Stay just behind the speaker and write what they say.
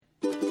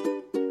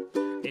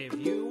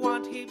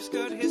heaps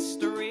good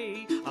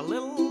history, a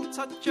little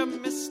touch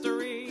of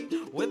mystery,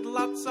 with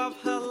lots of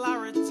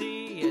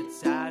hilarity.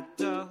 It's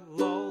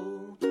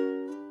Adelol.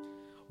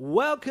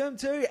 Welcome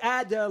to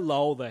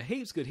Adelol, the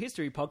Heaps Good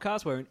History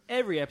podcast, where in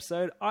every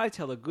episode I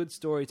tell a good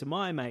story to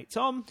my mate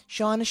Tom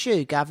Shine a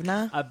shoe,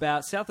 governor.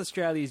 about South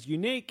Australia's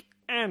unique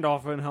and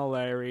often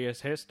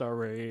hilarious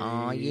history.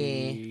 Oh,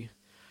 yeah.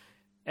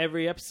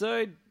 Every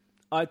episode,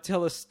 I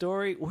tell a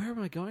story. Where am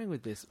I going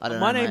with this? I don't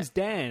My know, name's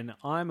Dan.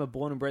 I'm a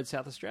born and bred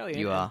South Australian.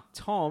 You are.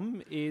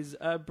 Tom is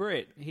a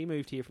Brit. He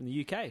moved here from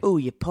the UK Oh,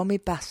 you pommy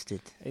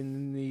bastard.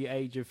 in the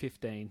age of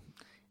 15.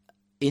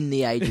 In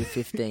the age of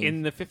 15.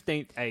 In the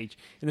 15th age.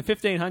 In the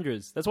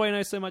 1500s. That's why you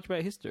know so much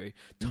about history.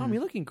 Tom,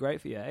 you're looking great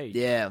for your age.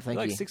 Yeah, You're thank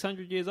like you.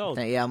 600 years old.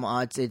 Yeah,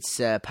 it's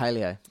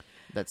paleo.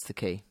 That's the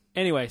key.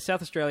 Anyway,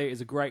 South Australia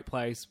is a great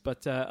place,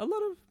 but a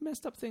lot of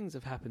messed up things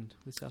have happened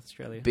with South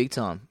Australia. Big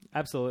time.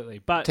 Absolutely.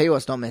 But Tell you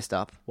what's not messed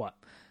up. what?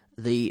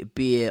 The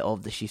beer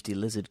of the Shifty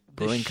Lizard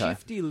Brewing The Co.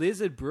 Shifty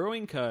Lizard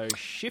Brewing Co.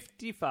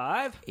 Shifty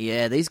 5.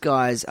 Yeah, these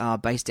guys are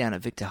based down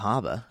at Victor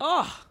Harbour.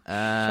 Oh,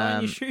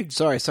 shine your shoe.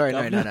 Sorry,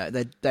 no.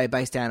 Governor. They're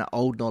based down at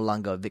Old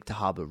Noarlunga, Victor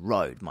Harbour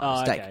Road. My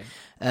mistake. Okay.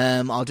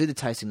 I'll do the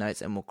tasting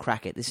notes and we'll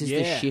crack it. This is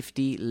the Yeah.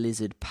 Shifty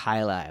Lizard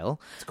Pale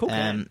Ale. It's a cool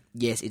can.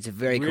 Yes, it's a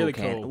very Really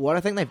cool can. cool. What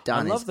I think they've I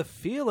done love is the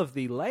feel of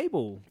the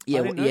label. yeah,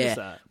 I didn't notice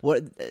that.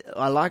 What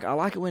I like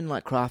it when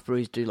like craft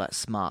breweries do like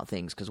smart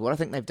things, because what I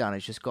think they've done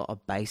is just got a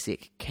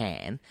basic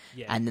can,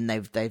 Yeah. and then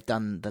they've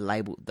done the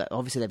label.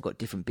 Obviously, they've got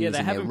different beers they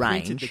in their haven't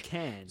range. printed the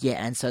can.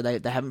 Yeah, and so they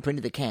haven't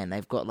printed the can.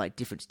 They've got like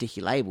different sticky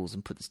labels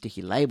and put the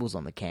sticky labels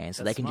on the can,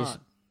 so That's they can just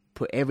smart.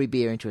 put every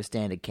beer into a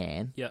standard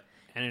can, Yep.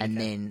 and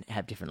then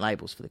have different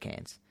labels for the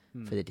cans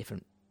for the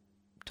different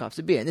types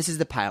of beer. And this is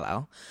the pale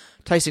ale.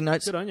 Tasting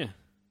notes. Good on you.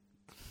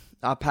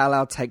 Our pale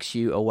ale takes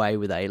you away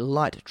with a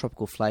light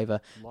tropical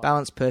flavour,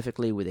 balanced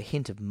perfectly with a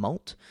hint of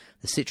malt.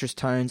 The citrus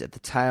tones at the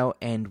tail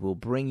end will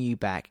bring you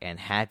back and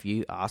have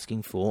you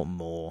asking for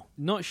more.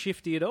 Not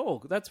shifty at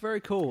all. That's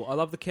very cool. I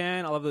love the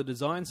can. I love the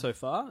design so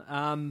far.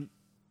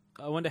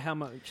 I wonder how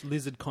much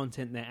lizard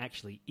content there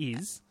actually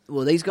is.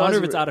 Well, these I guys. wonder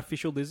if it's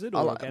artificial lizard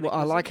or organic I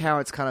lizard. like how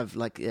it's kind of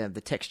like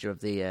the texture of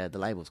the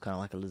label is kind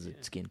of like a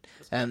lizard skin.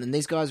 And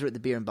these guys were at the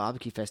Beer and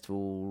Barbecue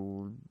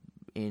Festival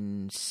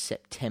in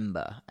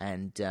September,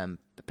 and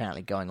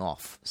apparently going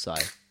off. So.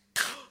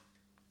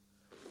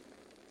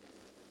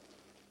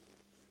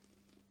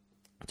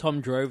 Tom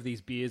drove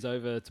these beers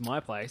over to my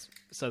place,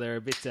 so they're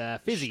a bit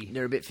fizzy.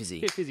 They're a bit fizzy.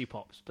 Bit fizzy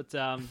pops, but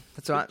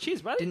That's all right.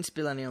 Cheers, buddy. Didn't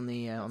spill any on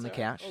the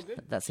couch. All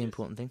good. That's the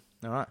important thing.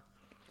 All right.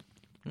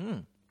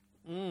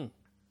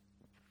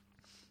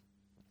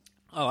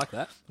 I like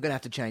that. I'm gonna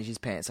have to change his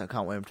pants. I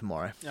can't wear them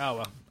tomorrow. Oh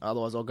well,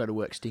 Otherwise, I'll go to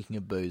work stinking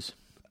of booze.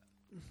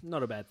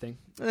 not a bad thing.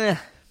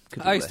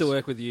 Could be I used to worse.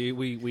 work with you.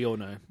 We all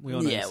know. We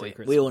all know Yeah, the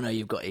secrets. we all know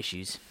you've got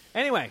issues.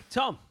 Anyway,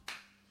 Tom,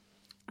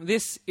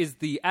 this is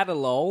the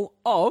Adelol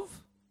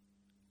of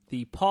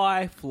the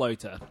Pie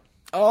Floater.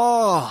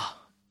 Oh,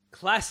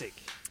 Classic.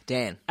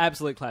 Dan,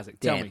 Absolute classic.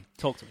 Tell Dan. me.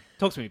 Talk to me.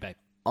 Talk to me, babe.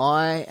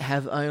 I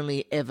have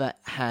only ever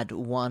had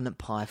one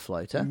pie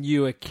floater,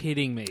 You are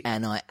kidding me.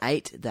 and I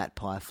ate that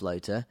pie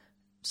floater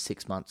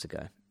 6 months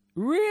ago.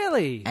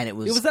 Really? And it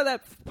was- It was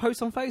that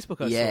post on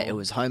Facebook I saw. Yeah, it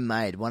was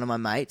homemade. One of my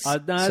mates. No,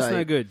 that's so-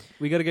 no good.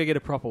 We got to go get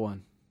a proper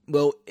one.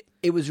 Well,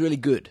 it was really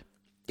good.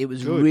 It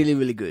was Good. really,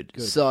 really good.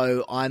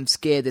 So I'm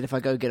scared that if I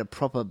go get a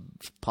proper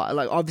pie,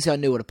 like obviously I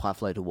knew what a pie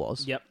floater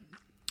was. Yep.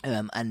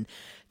 And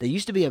there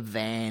used to be a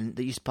van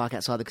that used to park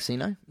outside the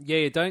casino.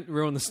 Yeah, don't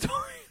ruin the story.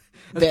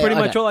 That's There- pretty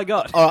much okay. all I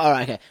got. All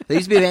right, okay. There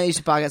used to be a van that used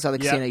to park outside the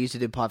Yep. casino. Used to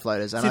do pie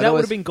floaters. And See, I'd that would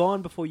always- have been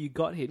gone before you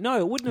got here. No,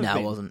 it wouldn't have No,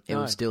 been. it wasn't. It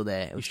No. was still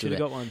there. It You was should still have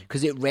there. got one.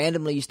 Because it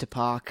randomly used to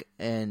park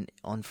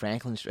on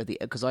Franklin Street.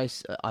 Because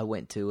I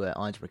went to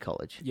Eynesbury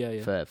College.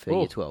 Yeah. For Oh,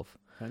 year 12.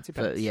 Fancy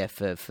For, pants. yeah,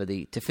 to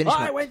finish.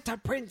 I went to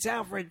Prince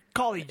Alfred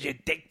College, you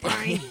dick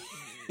brain.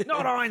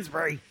 Not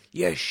Eynesbury.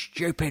 You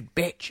stupid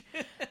bitch.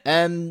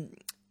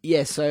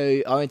 Yeah,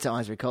 so I went to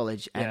Eynesbury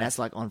College, and Yeah. that's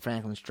like on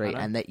Franklin Street,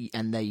 I know.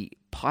 and the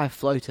pie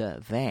floater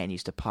van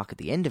used to park at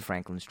the end of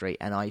Franklin Street,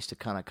 and I used to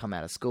kind of come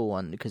out of school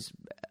on because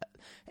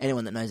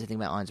anyone that knows anything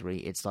about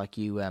Eynesbury, it's like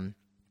you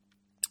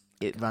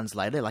it runs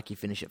later, like you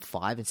finish at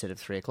 5 instead of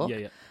 3 o'clock.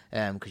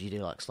 Yeah. Because you do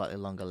like slightly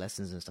longer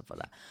lessons and stuff like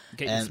that.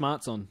 Get your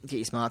smarts on. Get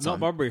your smarts Not on.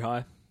 Modbury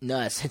High.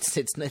 No, it's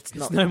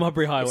not. It's no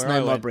Modbury High It's where I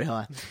no went. Modbury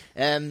High.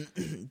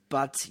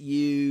 But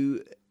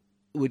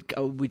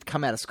we'd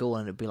come out of school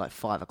and it'd be like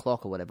 5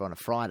 o'clock or whatever on a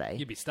Friday,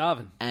 You'd be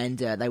starving. and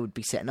they would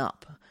be setting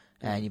up,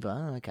 and you'd be like,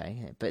 oh,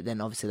 okay. But then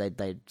obviously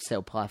they'd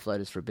sell pie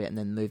floaters for a bit and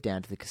then move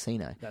down to the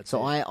casino. That's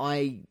so it.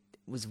 I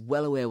was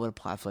well aware what a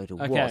pie floater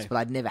Okay. was, but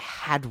I'd never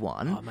had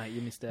one Oh, mate,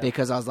 you missed out.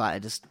 because I was like, it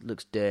just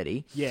looks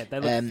dirty. Yeah, they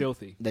look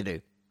filthy. They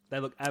do. They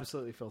look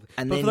absolutely filthy.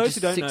 And but then for those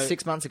just who don't know,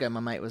 6 months ago, my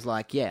mate was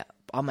like, yeah,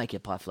 I'll make you a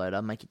pie floater.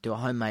 I'll make you do a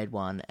homemade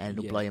one, and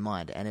it'll Yeah. blow your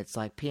mind. And it's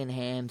like pea and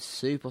ham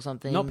soup or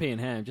something. not pea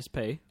and ham, just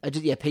pea.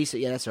 Pea soup.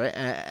 Yeah, that's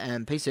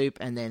right. Pea soup,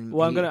 and then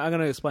Well, I'm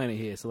gonna explain it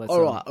here. So let's.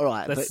 All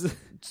right. let's-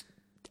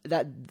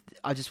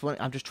 I'm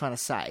just trying to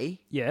say,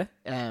 Yeah.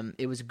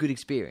 it was a good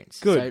experience.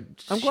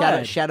 Good. So I'm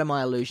glad. shatter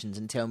my illusions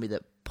and tell me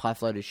that pie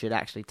floaters should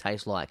actually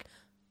taste like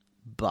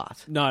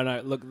butt.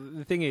 No. Look,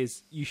 the thing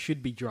is, you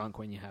should be drunk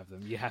when you have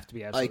them. You have to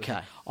be absolutely.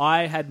 Okay.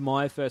 I had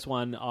my first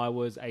one. I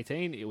was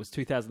 18. It was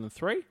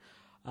 2003.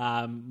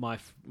 My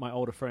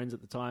older friends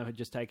at the time had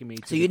just taken me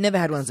to. So you'd never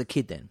had one as a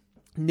kid then?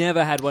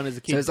 Never had one as a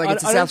kid. So it's like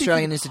it's a South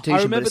Australian institution, I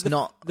remember but it's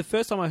not. The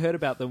first time I heard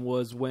about them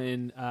was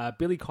when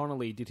Billy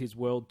Connolly did his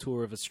world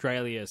tour of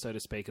Australia, so to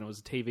speak, and it was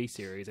a TV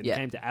series, and he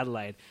came to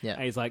Adelaide,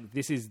 and he's like,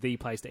 this is the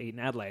place to eat in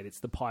Adelaide. It's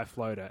the pie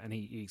floater, and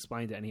he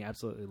explained it, and he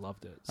absolutely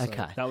loved it. So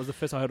Okay. that was the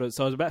first I heard of it.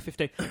 So I was about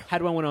 15.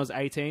 Had one when I was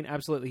 18,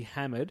 absolutely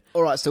hammered.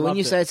 All right, so when Loved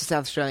you it. say it's a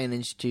South Australian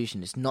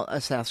institution, it's not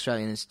a South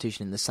Australian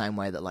institution in the same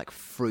way that like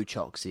Fruit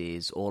Chocks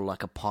is, or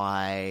like a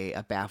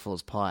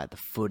Bowfell's pie at the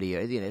footy,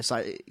 or it's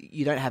like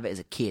you don't have it as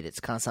a kid.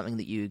 It's kind of something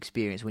that you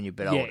experience when you're a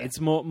bit older. Yeah, it's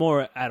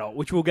more adult,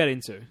 which we'll get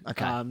into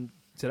Okay.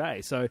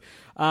 today. So,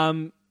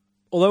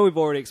 although we've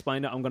already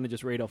explained it, I'm going to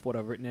just read off what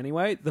I've written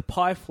anyway. The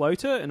pie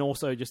floater, and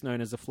also just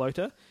known as a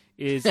floater,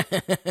 is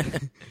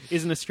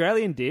is an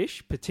Australian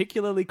dish,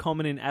 particularly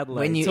common in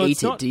Adelaide. When you So eat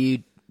it's it, not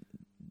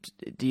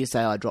do you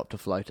say I dropped a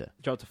floater?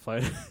 dropped a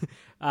floater,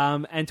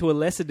 and to a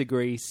lesser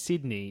degree,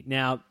 Sydney.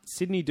 Now,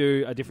 Sydney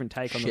do a different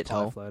take on the pie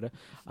Shithole. floater.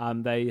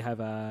 They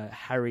have a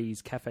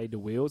Harry's Cafe de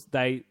Wheels.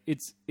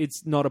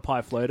 It's not a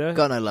pie floater.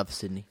 Got no love for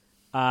Sydney.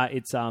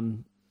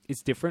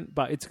 It's different,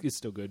 but it's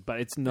still good.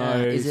 But it's no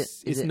Is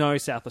it? no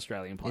South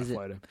Australian pie Is it?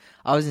 floater.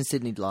 I was in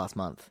Sydney last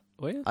month.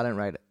 Oh yeah, I don't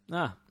rate it.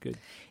 good.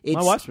 It's,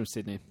 My wife's from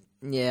Sydney.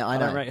 Yeah, I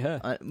know. don't rate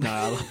her.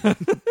 No.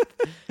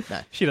 No.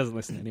 She doesn't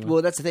listen anyway.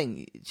 Well, that's the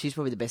thing. She's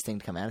probably the best thing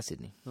to come out of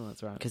Sydney Oh,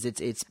 that's right. because it's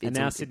And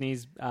now all-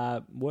 Sydney's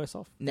worse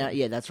off. now.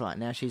 Yeah, that's right.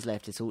 Now she's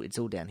left. It's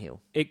all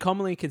downhill. It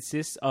commonly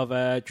consists of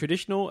a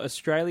traditional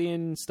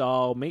Australian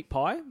style meat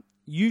pie,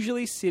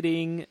 usually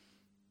sitting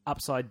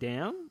upside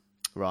down,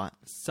 Right.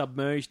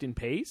 submerged in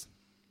peas,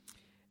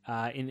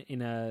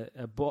 in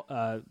a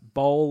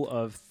bowl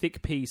of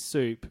thick pea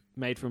soup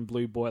made from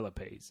blue boiler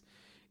peas.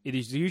 It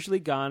is usually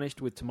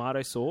garnished with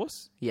tomato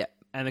sauce, Yeah.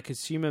 and the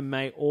consumer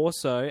may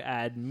also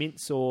add mint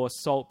sauce,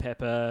 salt,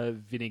 pepper,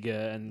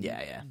 vinegar, and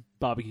Yeah.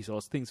 barbecue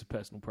sauce, things of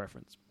personal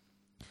preference.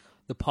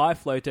 The pie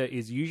floater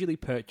is usually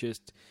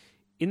purchased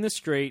in the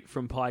street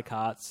from pie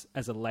carts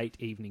as a late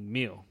evening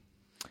meal.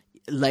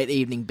 Late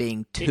evening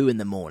being 2 in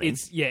the morning.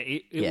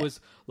 It was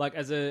like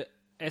as a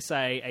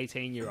SA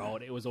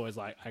 18-year-old, it was always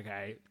like,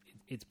 okay,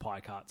 it's pie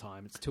cart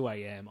time. It's 2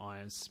 a.m. I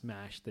am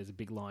smashed. There's a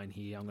big line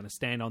here. I'm going to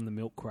stand on the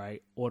milk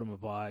crate, order my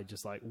pie,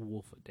 just like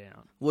wolf it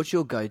down. What's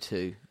your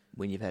go-to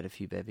when you've had a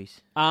few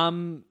bevies?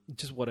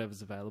 Just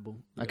whatever's available.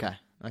 Okay.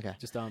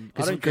 Just I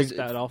don't drink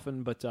that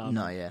often, but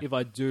No, yeah. if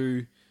I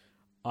do,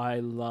 I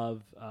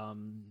love.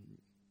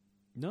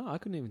 No, I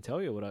couldn't even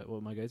tell you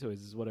what my go-to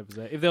is. Whatever's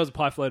there. If there was a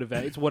pie floater,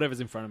 it's whatever's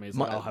in front of me. It's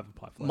like, I'll have a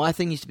pie floater. My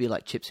thing used to be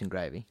like chips and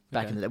gravy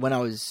back Okay. in the day when I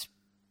was,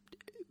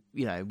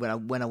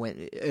 when I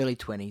went early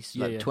 20s,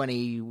 like Yeah.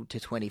 20 to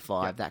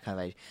 25, that kind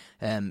of age.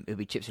 It would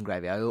be chips and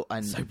gravy.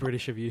 So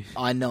British of you.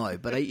 I know,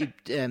 but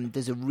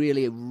there's a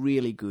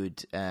really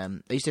good. I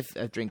used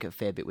to drink a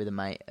fair bit with a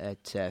mate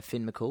at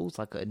Finn McCall's,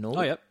 like at Norwood.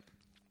 Oh, yep.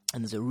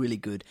 And there's a really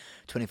good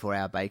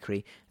 24-hour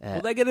bakery.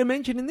 Well, they get a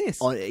mention in this.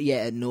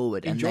 At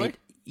Norwood. Enjoy? And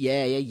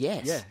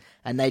yes. Yeah.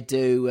 And they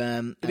do.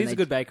 It is a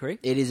good bakery.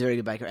 It is a very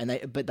good bakery, and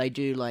they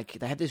do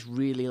they have this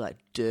really like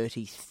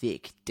dirty,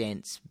 thick,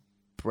 dense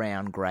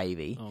brown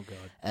gravy. Oh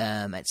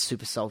god. It's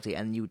super salty,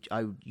 and you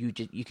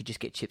could just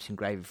get chips and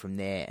gravy from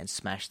there and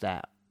smash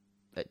that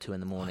at 2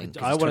 in the morning.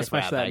 I want to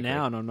smash that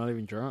now, and I'm not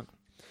even drunk.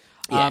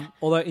 Yeah.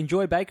 Although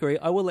Enjoy Bakery,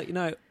 I will let you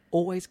know,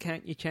 always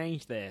count your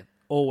change there.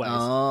 Always.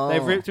 Oh.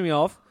 They've ripped me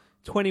off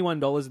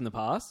 $21 in the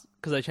past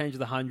because I changed the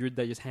 100.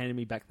 They just handed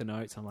me back the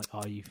notes. I'm like,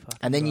 oh, you fucking.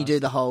 And then you do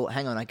bastard. the whole.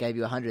 Hang on, I gave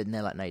you 100, and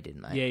they're like, no, you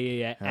didn't, mate.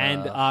 Yeah.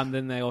 And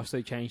then they also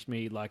changed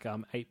me like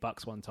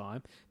 $8 one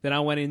time. Then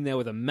I went in there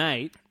with a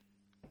mate.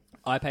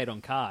 I paid on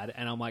card,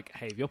 and I'm like,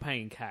 hey, if you're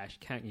paying cash,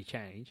 count your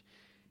change.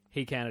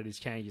 He counted his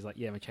change. He's like,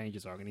 yeah, my change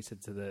is wrong. And he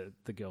said to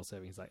the girl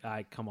serving, he's like,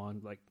 come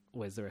on, like,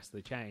 where's the rest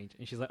of the change?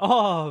 And she's like,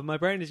 oh, my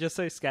brain is just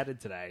so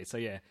scattered today. So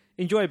yeah,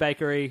 Enjoy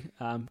Bakery.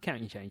 Count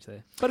your change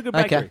there. But a good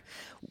bakery.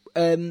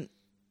 Okay.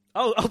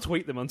 I'll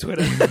tweet them on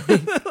Twitter.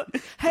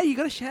 Hey, you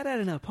got a shout out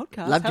in our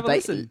podcast. Have a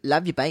listen.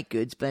 Love your baked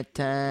goods, but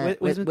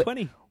Where's my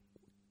 20?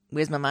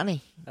 where's my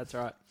money? That's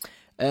right.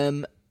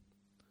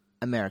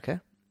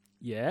 America.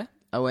 Yeah.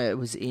 Oh, it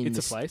was in. It's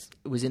a place.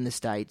 It was in the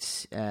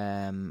States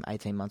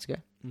 18 months ago.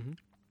 Mhm.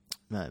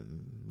 No,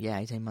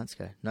 18 months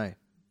ago. No, It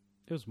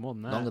was more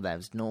than that. longer than that. It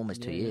was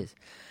almost 2 Yeah.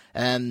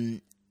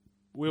 years.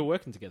 We were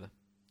working together.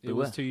 It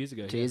was 2 years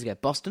ago. 2 years ago.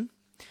 Boston.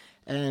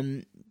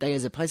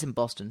 There's a place in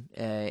Boston,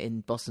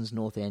 in Boston's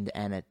North End,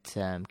 and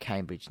at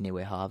Cambridge, near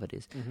where Harvard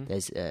is.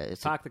 There's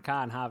it's Park the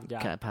car and Harvard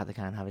Yard. part of the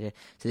car in Harvard. Yeah.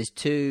 So there's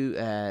two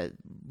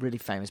really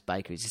famous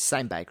bakeries. It's the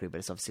same bakery, but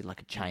it's obviously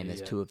like a chain. Yeah,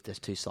 There's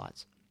two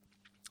sites.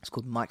 It's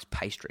called Mike's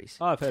Pastries.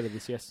 Oh, I've heard of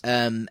this, yes.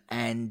 And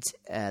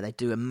they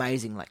do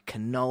amazing like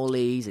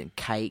cannolis and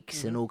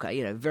cakes and all,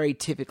 very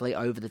typically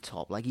over the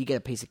top. Like you get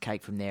a piece of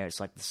cake from there, it's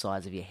like the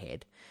size of your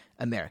head.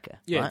 America.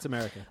 Yeah, right? it's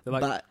America. They're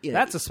like, But,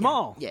 that's a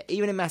small. Yeah,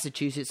 even in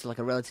Massachusetts, like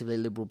a relatively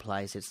liberal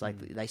place, it's like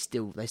they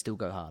still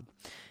go hard.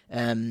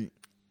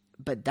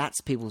 But that's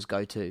people's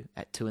go-to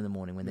at 2 a.m.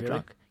 when they're Really?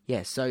 drunk.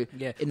 Yeah, so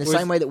Yeah. in the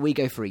Whereas- same way that we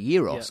go for a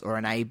gyros or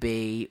an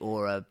AB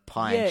or a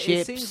pie and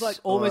chips. it seems like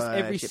almost or a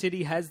every chip-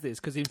 city has this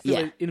because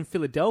Yeah. in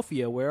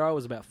Philadelphia, where I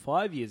was about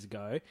 5 years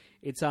ago,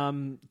 it's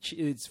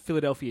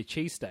Philadelphia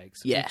cheesesteaks,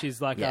 Yeah. which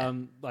is like Yeah.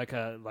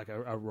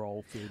 a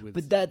roll filled with.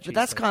 But that's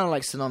cheesesteak. kind of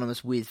like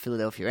synonymous with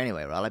Philadelphia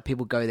anyway, right? Like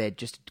people go there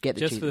just to get the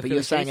Just cheese. for the But you're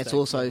Philly saying it's cheesesteak,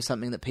 also yeah.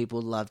 something that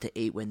people love to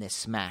eat when they're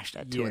smashed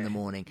at 2 Yeah.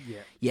 a.m. Yeah.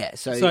 Yeah.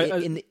 So,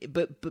 So,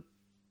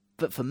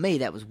 but for me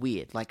that was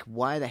weird. Like,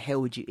 why the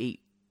hell would you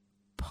eat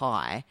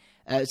pie?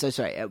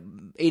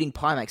 Eating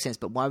pie makes sense,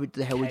 but why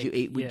the hell would you Cake,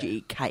 eat? Would you yeah.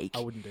 eat cake? I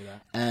wouldn't do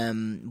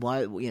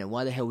that.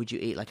 Why the hell would you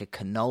eat like a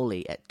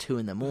cannoli at 2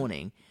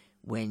 a.m.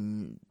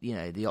 when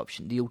the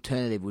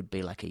alternative would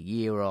be like a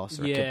gyros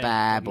or Yeah, a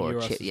kebab a or a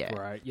gyros chip? is Yeah.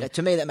 great, yeah.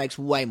 To me that makes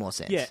way more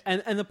sense. Yeah,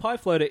 and the pie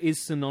floater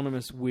is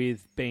synonymous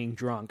with being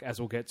drunk, as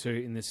we'll get to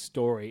in this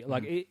story.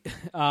 Like,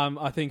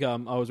 I think I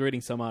was reading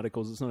some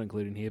articles. It's not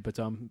included in here, but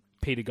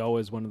Peter Gower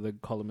is one of the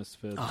columnists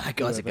for. Oh, that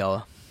guy's a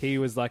goer. He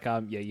was like,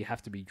 you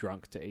have to be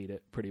drunk to eat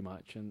it, pretty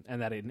much, and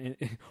that,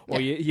 or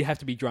you have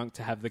to be drunk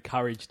to have the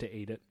courage to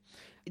eat it.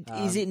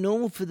 Is it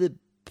normal for the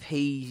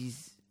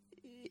peas?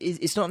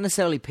 It's not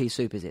necessarily pea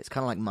soup, is it? It's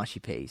kind of like mushy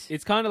peas.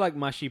 It's kind of like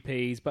mushy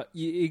peas, but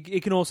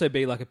it can also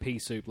be like a pea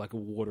soup, like a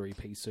watery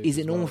pea soup. Is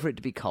it as normal well. for it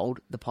to be cold?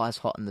 The pie's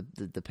hot and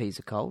the peas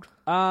are cold?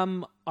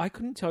 I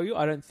couldn't tell you.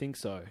 I don't think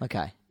so.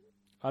 Okay.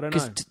 I don't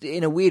know. Because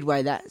in a weird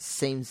way, that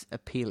seems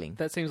appealing.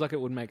 That seems like it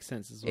would make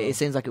sense as well. It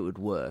seems like it would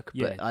work,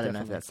 Yeah, but I don't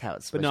know if definitely. that's how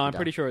it's But supposed no, to be I'm done.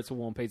 pretty sure it's a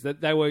warm peas.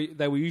 They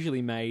were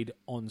usually made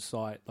on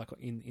site, like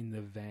in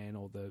the van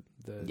or the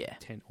Yeah.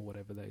 tent or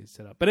whatever they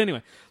set up. But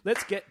anyway,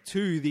 let's get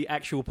to the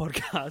actual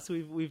podcast.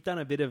 We've done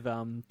a bit of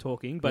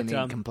talking, but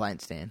Any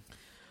complaints, Dan?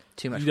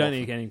 Too much. you don't waffle. need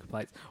to get any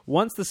complaints.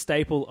 Once the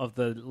staple of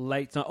the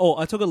late night... Oh,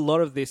 I took a lot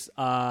of this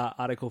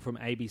article from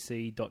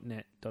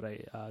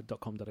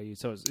abc.net.com.au.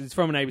 So it's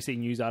from an ABC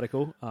News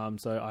article.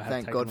 So I have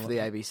Thank taken God a for lot- the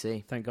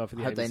ABC. Thank God for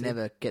the I hope ABC. they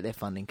never get their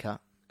funding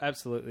cut.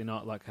 Absolutely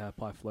not, like how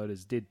Pie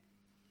Floaters did.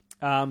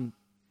 The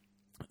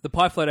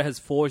Pie Floater has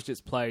forged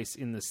its place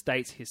in the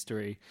state's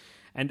history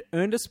and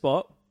earned a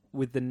spot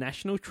with the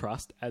National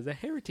Trust as a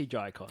heritage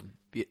icon.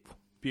 Beautiful.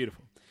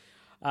 Beautiful.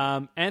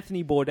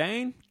 Anthony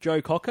Bourdain,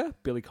 Joe Cocker,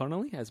 Billy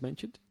Connolly, as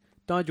mentioned,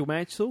 Nigel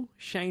Mansell,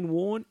 Shane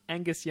Warne,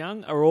 Angus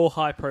Young are all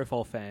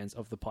high-profile fans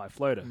of the Pie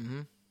Floater.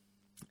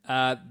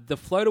 The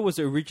floater was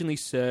originally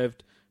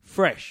served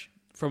fresh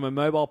from a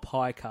mobile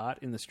pie cart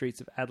in the streets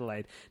of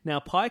Adelaide. Now,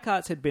 pie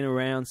carts had been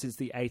around since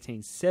the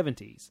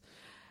 1870s,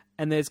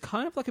 and there's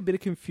kind of like a bit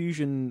of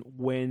confusion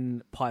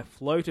when pie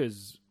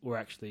floaters were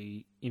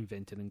actually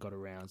invented and got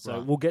around. So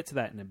Right. we'll get to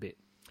that in a bit.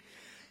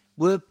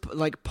 Were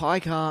like pie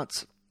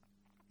carts?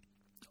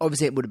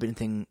 Obviously, it would have been a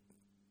thing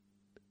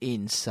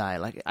in, say,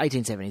 like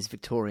 1870s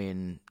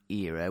Victorian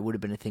era. It would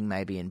have been a thing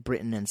maybe in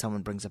Britain, and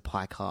someone brings a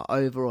pie cart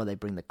over, or they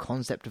bring the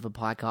concept of a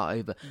pie cart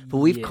over. But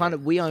Yeah.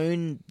 we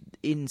own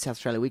in South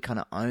Australia. We kind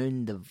of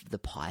own the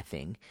pie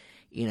thing,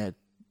 in a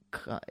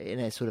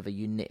sort of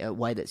a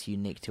way that's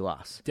unique to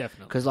us.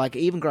 Definitely. Because like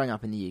even growing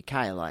up in the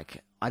UK,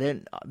 like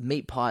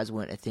meat pies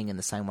weren't a thing in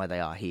the same way they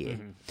are here.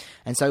 Mm-hmm.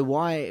 And so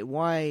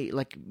why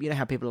like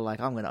how people are like,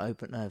 I'm going to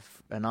open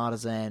an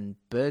artisan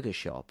burger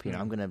shop,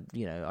 I'm going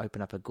to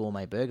open up a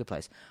gourmet burger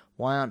place.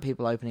 Why aren't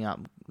people opening up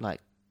like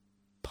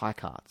pie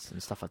carts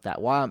and stuff like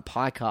that? Why aren't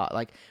pie cart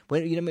like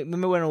when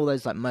remember when all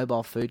those like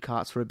mobile food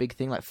carts were a big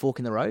thing, like Fork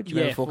in the Road? Do you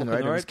remember Fork in the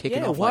Road? It was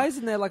kicking off. Why Like,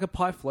 isn't there like a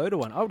pie floater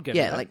one? I would get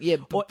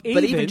that. but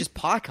even just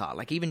pie cart,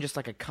 like even just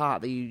like a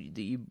cart that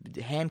you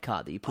hand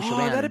cart that you push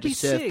around that'd and be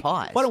just serve sick.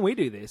 pies. Why don't we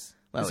do this?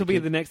 Well, This will we be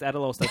could. the next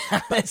Adelaide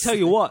stuff. But tell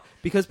you what,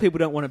 because people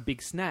don't want a big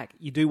snack,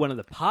 you do one of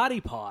the party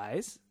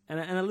pies and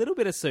a little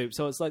bit of soup,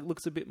 so it's like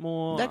looks a bit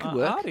more That could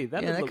work. hearty.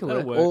 That could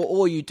that'll work.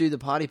 Or you do the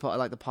party pie,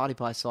 like the party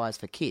pie size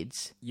for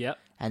kids, Yep.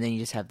 and then you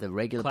just have the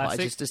regular Classic.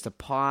 pie, just a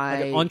pie,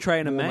 Like an entree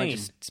and a warmer, main.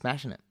 just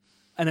smashing it.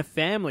 And a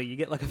family, you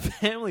get like a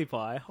family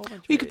pie. A whole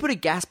bunch You of could put a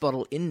gas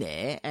bottle in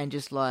there and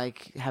just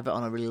like have it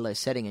on a really low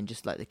setting, and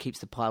just like that keeps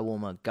the pie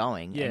warmer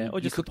going. Yeah, and or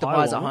you just cook a the pie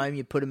pies warmer. at home.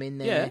 You put them in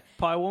there, yeah,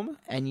 pie warmer,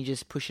 and you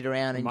just push it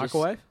around and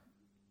microwave.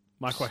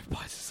 Microwave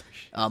pies are so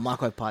shit.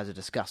 microwave pies are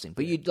disgusting,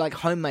 but you like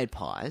homemade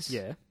pies,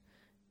 Yeah.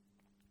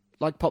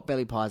 like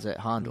potbelly pies at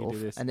do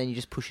Harndorf, this. and then you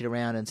just push it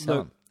around and sell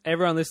Look, them.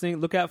 everyone listening,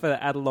 look out for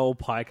the Adelaide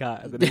pie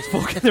cart at the next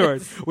Fork in the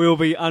Road. We will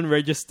be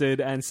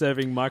unregistered and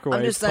serving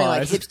microwave I'm just saying,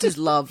 like pies. hipsters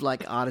love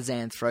like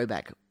artisan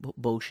throwback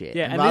bullshit.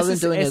 Yeah, and rather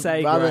this than is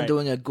doing SA rather than grade.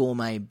 doing a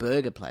gourmet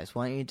burger place,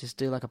 why don't you just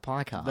do like a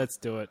pie cart? Let's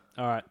do it.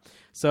 All right.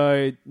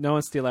 So no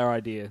one steal our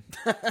idea.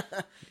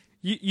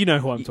 you know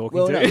who I'm talking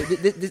well, to. no,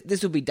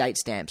 this will be date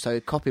stamped, so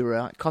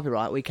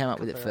copyright. We came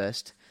up with it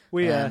first.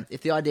 We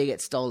if the idea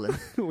gets stolen,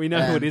 we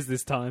know who it is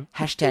this time.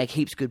 hashtag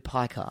heaps good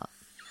pie cart.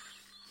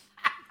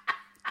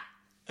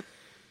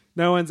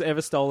 No one's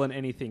ever stolen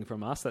anything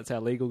from us. That's our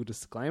legal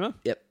disclaimer.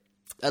 Yep.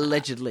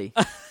 Allegedly.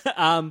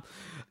 And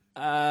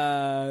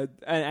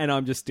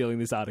I'm just stealing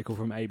this article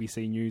from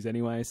ABC News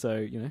anyway,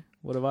 so,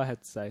 what have I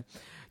had to say?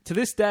 To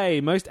this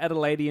day, most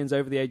Adelaideans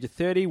over the age of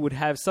 30 would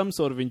have some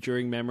sort of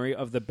enduring memory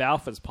of the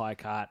Balfour's pie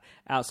cart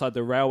outside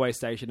the railway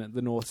station at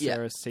the North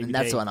Sarah CBD. And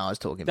that's the one I was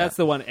talking about. That's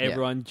the one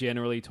everyone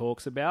generally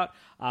talks about,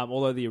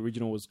 although the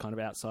original was kind of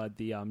outside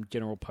the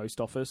General Post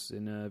Office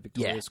in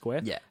Victoria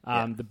Square.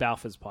 The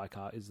Balfour's pie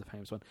cart is the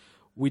famous one.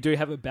 We do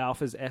have a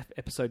Balfour's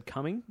episode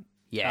coming.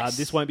 Yes.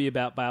 This won't be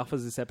about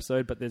Balfour's this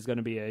episode, but there's going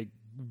to be a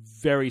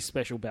very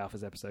special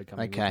Balfour's episode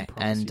coming. Okay,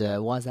 and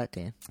why is that,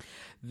 Dan?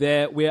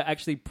 We're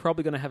actually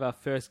probably going to have our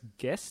first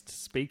guest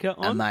speaker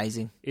on.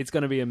 Amazing. It's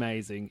going to be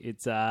amazing.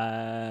 It's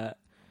I'm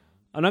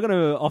not going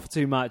to offer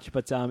too much,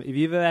 but if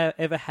you've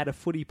ever had a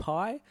footy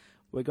pie,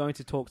 we're going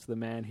to talk to the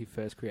man who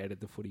first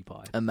created the footy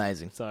pie.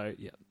 Amazing. So,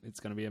 yeah,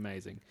 it's going to be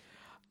amazing.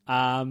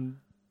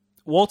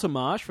 Walter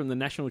Marsh from the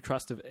National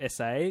Trust of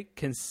SA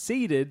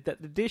conceded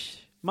that the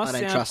dish must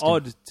sound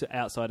odd to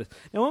outsiders.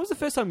 Now, when was the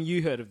first time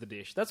you heard of the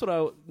dish? That's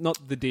what not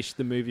the dish,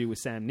 the movie with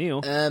Sam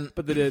Neill,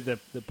 but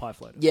the pie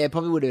floater. Yeah,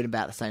 probably would have been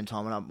about the same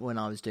time when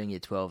I was doing year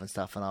 12 and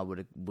stuff, and I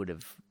would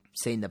have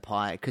seen the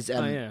pie because.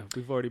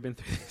 We've already been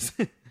through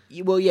this.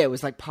 Well, yeah, it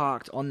was like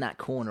parked on that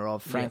corner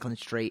of Franklin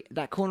Street.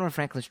 That corner of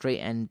Franklin Street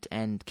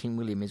and King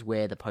William is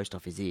where the post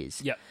office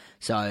is. Yep.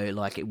 So,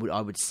 like,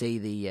 I would see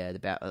the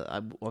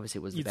obviously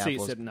it was You'd the see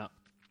it setting up.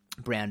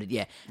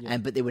 Branded,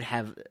 but they would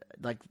have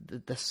like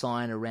the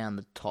sign around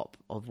the top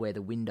of where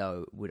the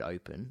window would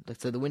open. Like,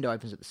 so the window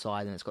opens at the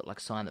side, and it's got like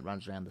a sign that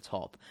runs around the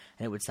top,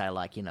 and it would say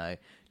like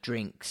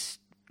drinks,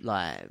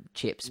 like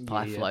chips,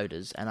 pie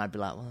floaters, and I'd be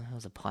like, well, that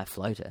was a pie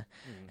floater,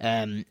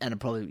 and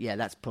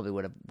that's probably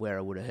where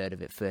I would have heard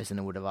of it first, and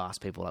I would have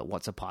asked people like,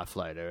 what's a pie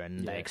floater,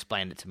 and they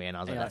explained it to me, and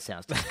I was like, that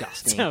sounds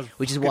disgusting,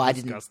 which is why I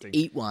didn't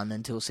eat one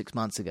until 6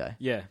 months ago.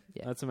 Yeah,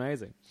 that's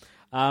amazing.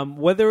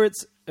 Whether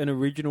it's an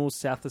original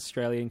South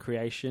Australian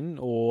creation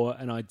or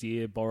an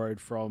idea borrowed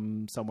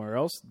from somewhere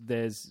else,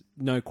 there's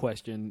no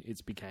question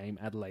it's became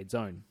Adelaide's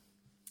own.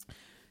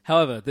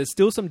 However, there's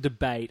still some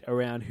debate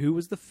around who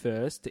was the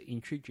first to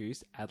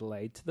introduce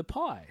Adelaide to the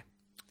pie.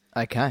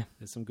 Okay.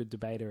 There's some good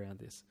debate around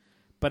this.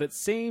 But it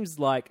seems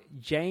like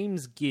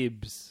James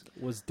Gibbs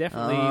was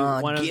definitely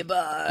one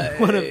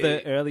of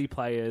the early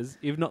players,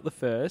 if not the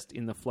first,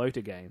 in the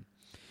floater game.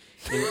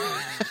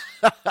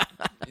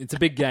 It's a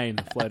big game,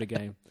 the floater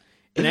game.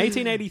 In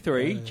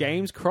 1883,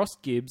 James Cross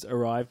Gibbs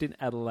arrived in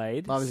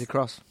Adelaide. Why was he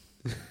cross?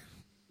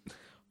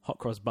 Hot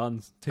cross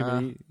buns. Too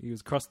many. He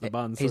was cross the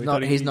buns. He's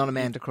not a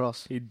man to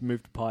cross. He'd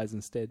moved to pies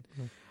instead.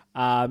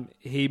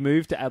 He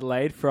moved to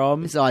Adelaide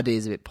from... This idea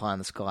is a bit pie in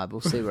the sky, but we'll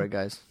see where it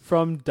goes.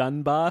 From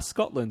Dunbar,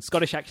 Scotland.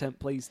 Scottish accent,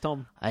 please,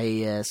 Tom.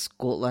 Hey,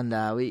 Scotland,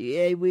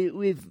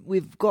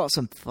 we've got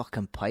some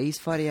fucking pies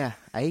for you,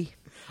 eh?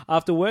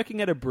 After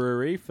working at a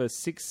brewery for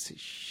 6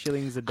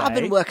 shillings a day... I've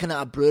been working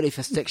at a brewery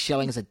for 6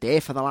 shillings a day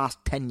for the last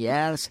 10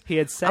 years. He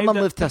had saved I'm going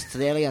to move to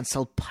Australia and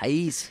sell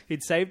pies.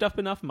 He'd saved up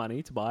enough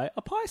money to buy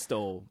a pie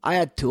stall. I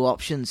had 2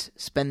 options.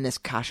 Spend this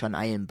cash on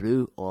Iron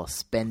Brew or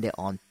spend it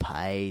on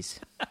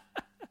pies.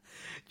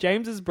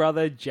 James's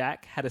brother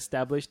Jack had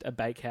established a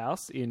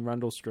bakehouse in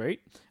Rundle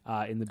Street.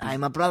 Hey,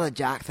 my brother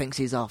Jack thinks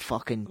he's all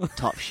fucking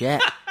top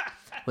shit.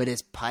 With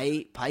his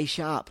pie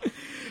shop.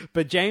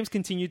 But James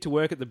continued to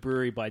work at the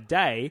brewery by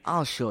day.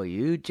 I'll show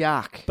you,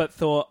 Jack. But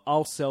thought,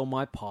 I'll sell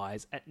my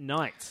pies at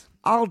night.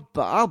 I'll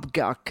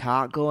get a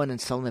cart going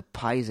and sell my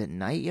pies at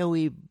night, you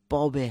wee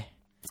Bobby.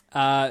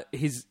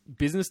 His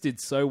business did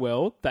so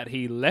well that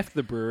he left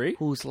the brewery.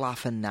 Who's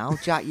laughing now,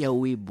 Jack, you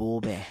wee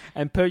Bobby?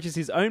 And purchased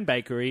his own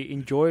bakery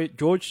in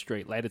George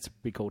Street, later to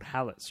be called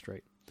Hallett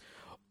Street.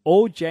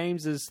 All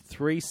James's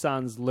 3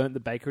 sons learnt the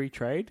bakery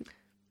trade.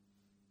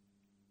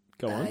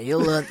 Go on. You'll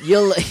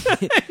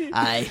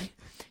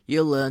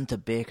learn to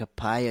bake a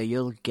pie or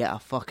you'll get a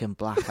fucking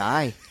black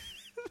eye.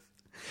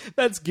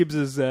 That's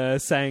Gibbs's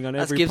saying on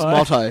every Gibbs' pie.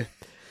 motto.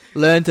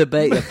 Learn to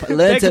bake a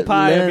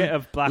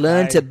pie.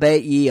 Learn to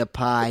bake ye a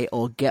pie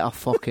or get a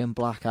fucking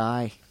black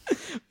eye.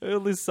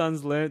 All his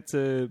sons learnt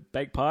to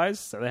bake pies,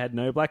 so they had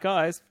no black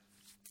eyes.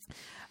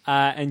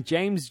 And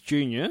James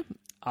Jr.,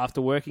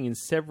 after working in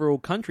several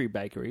country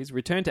bakeries,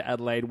 returned to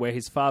Adelaide where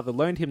his father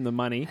loaned him the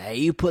money. Hey,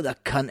 you put the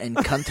cunt in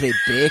country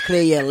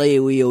bakery,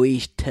 you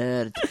wee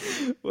turd.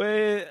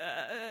 Where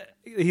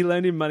he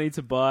loaned him money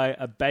to buy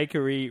a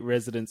bakery,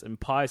 residence and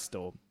pie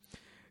store.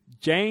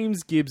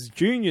 James Gibbs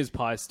Jr.'s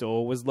pie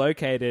store was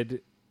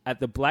located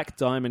at the Black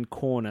Diamond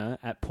Corner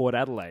at Port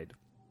Adelaide.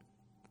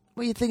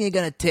 What, you think you're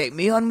going to take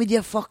me on with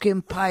your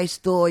fucking pie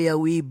store, you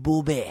wee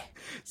booby?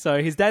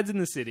 So his dad's in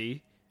the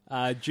city.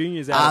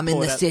 Junior's out I'm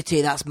in the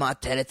city, that's my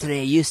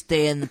territory. You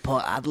stay in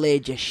Port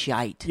Adelaide, you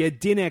shite. You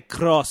dinna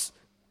cross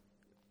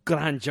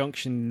Grand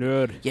Junction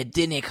Road. You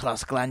dinna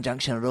cross Grand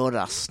Junction Road,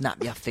 I'll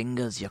snap your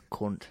fingers, you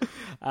cunt.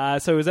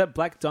 So it was at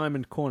Black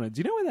Diamond Corner. Do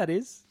you know where that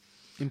is?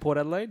 In Port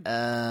Adelaide?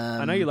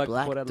 I know you like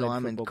Black Port Adelaide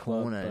Diamond Football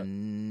Corner. Club,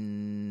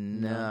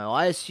 No,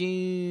 I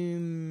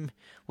assume...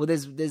 Well,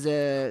 there's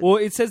a Well,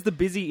 it says the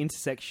busy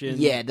intersection.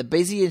 yeah. The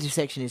busy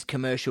intersection is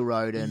Commercial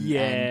Road and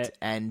Yeah.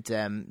 and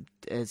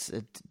it's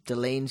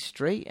Deline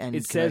Street and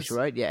It Commercial says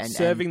Road. Yeah, and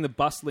serving the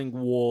bustling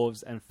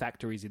wharves and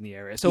factories in the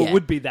area. So it Yeah.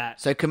 would be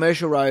that. so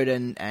Commercial Road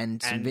and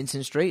St And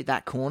Vincent Street.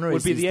 That corner would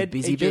is, be is the the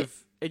busy edge bit.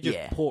 of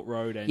Yeah. Port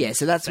Road. And Yeah,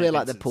 so that's St. where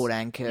like the Vincent's. Port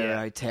Anchor Yeah,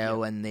 Hotel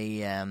yeah.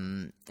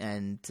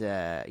 and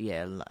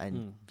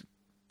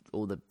the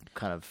all the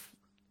kind of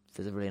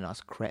there's a really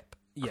nice crepe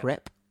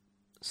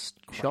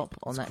shop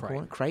on that crepe.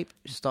 corner. Crepe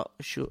shop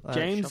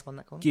James on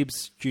that corner.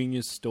 Gibbs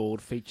Jr.'s stall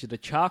featured a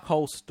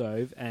charcoal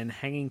stove and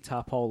hanging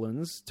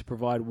tarpaulins to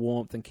provide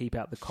warmth and keep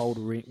out the cold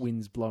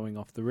winds blowing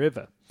off the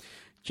river.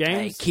 Hey,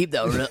 James, keep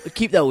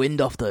the wind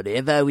off the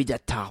river with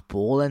that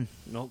tarpaulin.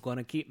 not going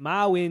to keep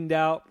my wind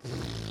out.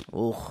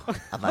 Oh,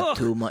 I've had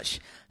too much.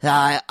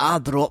 I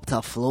dropped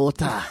a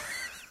floater.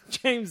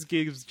 James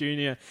Gibbs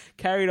Jr.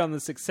 carried on the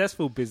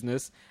successful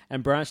business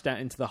and branched out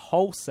into the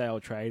wholesale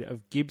trade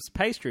of Gibbs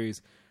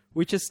pastries,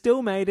 which are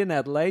still made in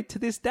Adelaide to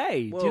this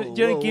day. Do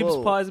you know Gibbs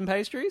pies and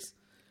pastries?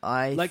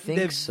 I Like, think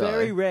they're so.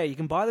 very rare. You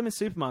can buy them in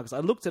supermarkets. I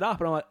looked it up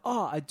and I'm like,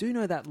 oh, I do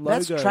know that logo.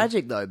 That's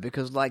tragic though,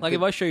 because like Like,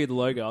 if I show you the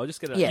logo, I'll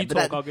just get it. yeah, You but,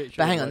 talk, I'll get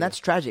but hang the on, logo. that's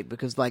tragic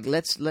because like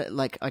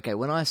okay,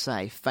 when I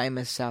say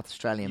famous South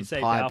Australian You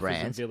say pie Balfours and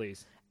brands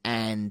Billy's.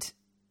 and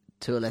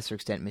to a lesser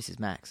extent Mrs.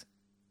 Max,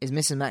 is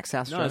Mrs. Max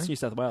South No, Australian? it's New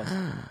South Wales.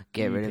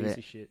 Get You rid of piece it.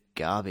 of shit.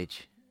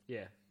 Garbage.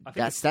 Yeah. I think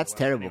That's it's New South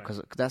terrible Wales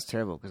because that's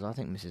terrible because I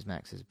think Mrs.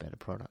 Max is a better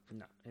product.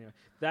 anyway. No, anyway.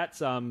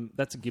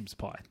 That's a Gibbs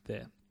pie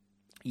there.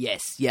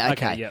 Yes. Yeah.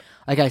 Okay, Okay. yep.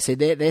 Okay. So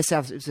they're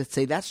South.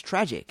 See, that's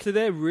tragic. So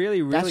they're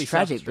really, really That's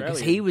tragic South because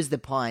Australian. he was the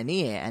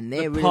pioneer, and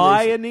they're really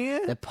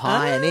Pioneer? the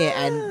pioneer,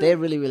 and they're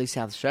really, really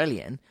South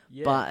Australian.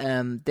 Yeah.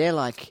 But they're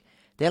like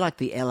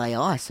the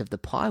LA Ice of the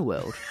pie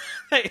world.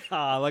 They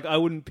are. Like, I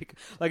wouldn't pick...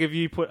 Like, if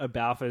you put a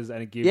Balfours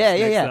and a Gibbs Yeah,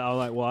 next yeah. to that, I'm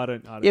like, well, I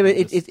don't Yeah, but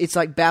know, it's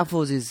like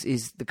Balfours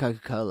is the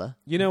Coca-Cola.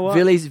 You know what?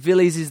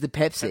 Villiers is the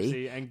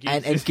Pepsi, Pepsi, and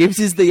and Gibbs is- Gibbs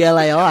is the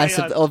LA Ice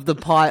Yeah. of the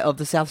pie of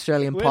the South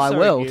Australian We're pie sorry,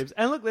 world. Gibbs.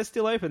 And look, they're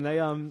still open. They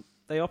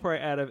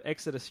operate out of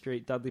Exeter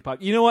Street, Dudley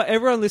Park. You know what?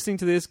 Everyone listening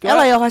to this,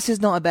 LA Ice is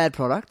not a bad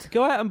product.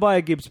 go out and buy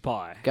a Gibbs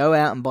pie. Go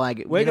out and buy.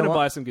 We're you know going to what?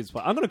 buy some Gibbs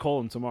pie. I'm going to call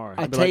them tomorrow.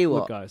 I and be tell like, you look,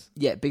 what, guys.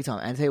 yeah, big time.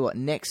 And I tell you what,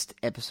 next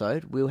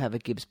episode we'll have a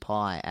Gibbs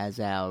pie as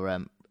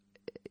our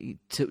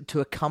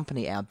to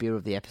accompany our beer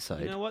of the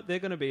episode. You know what? They're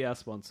going to be our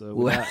sponsor.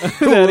 We'll, without-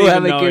 without we'll even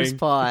have a knowing. Gibbs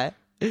pie.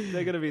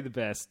 They're going to be the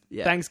best.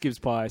 Yeah. Thanks, Gibbs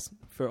Pies,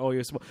 for all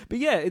your support. But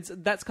yeah,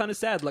 that's kind of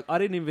sad. Like, I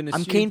didn't even assume...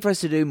 I'm keen for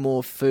us to do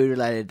more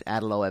food-related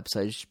Adelaide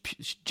episodes,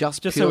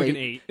 just so purely, we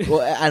can eat.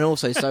 well, and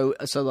also so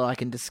that I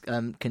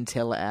can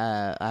tell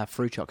our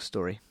fruit choc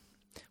story.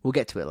 We'll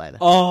get to it later.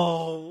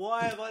 Oh,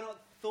 why have I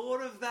not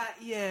thought of that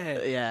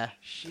yet? Yeah,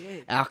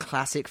 Shit. our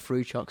classic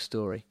fruit choc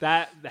story.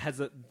 That has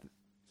a...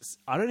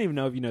 I don't even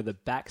know if you know the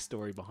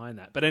backstory behind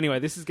that. But anyway,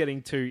 this is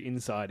getting too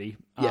insidey.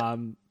 Yeah.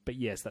 But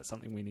yes, that's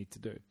something we need to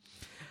do.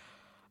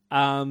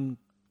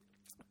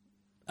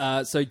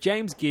 So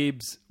James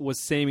Gibbs was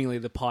seemingly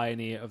the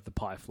pioneer of the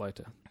pie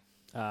floater,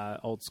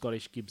 old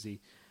Scottish Gibbsy.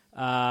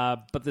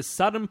 But the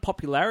sudden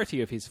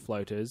popularity of his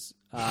floaters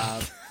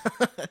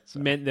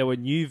meant there were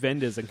new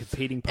vendors and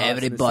competing parts.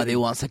 Everybody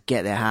wants to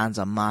get their hands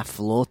on my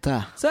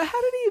floater. So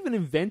how did he even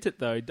invent it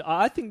though?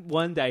 I think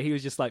one day he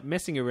was just like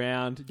messing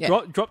around, Yeah.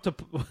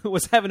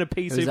 was having a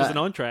pea soup as that- an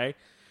entree,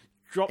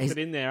 dropped it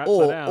in there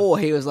upside down. Or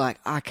he was like,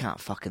 I can't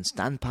fucking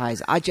stand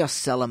pies. I just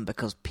sell them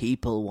because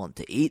people want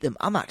to eat them.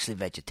 I'm actually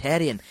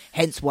vegetarian,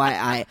 hence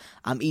why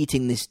I'm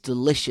eating this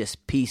delicious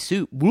pea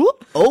soup.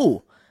 Whoop.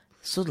 Oh,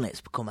 suddenly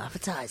it's become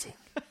appetizing.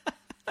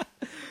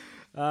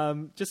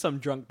 Just some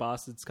drunk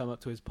bastards come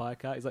up to his pie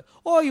cart. He's like,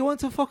 "Oh, you want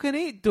to fucking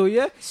eat, do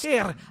you?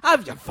 Here,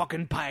 have your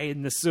fucking pie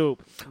in the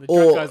soup." And the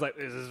drunk guy's like,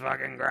 "This is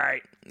fucking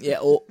great." Yeah,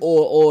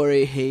 or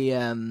he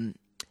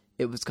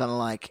it was kind of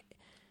like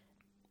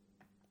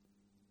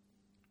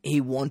he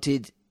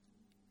wanted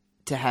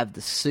to have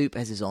the soup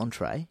as his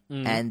entree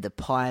and the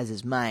pie as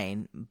his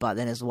main, but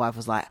then his wife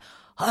was like,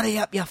 "Hurry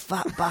up, you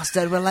fat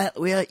bastard!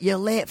 You're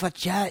late for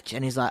church."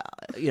 And he's like,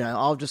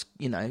 I'll just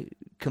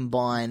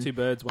combine Two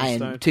birds, one A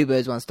stone. and two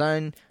birds, one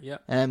stone.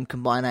 Yep.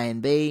 Combine A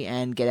and B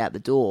and get out the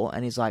door.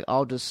 And he's like,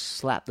 "I'll just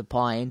slap the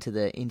pie into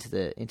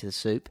the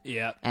soup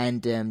Yeah.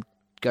 and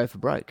go for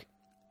broke."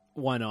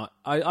 Why not?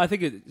 I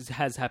think it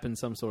has happened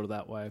some sort of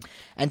that way.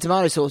 And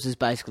tomato sauce is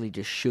basically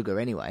just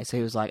sugar anyway. So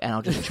he was like, "And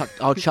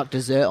I'll chuck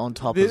dessert on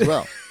top as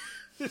well."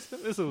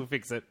 This will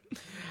fix it.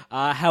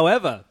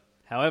 However,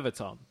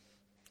 Tom,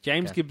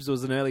 James Gibbs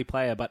was an early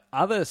player, but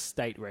other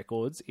state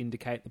records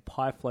indicate the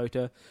pie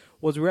floater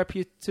was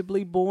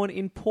reputably born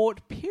in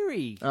Port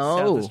Pirie,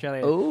 South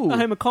Australia, the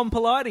home of Con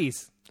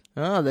Pilates.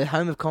 Oh, the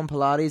home of Con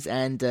Pilates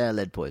and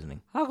lead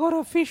poisoning. I got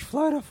a fish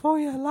floater for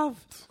you,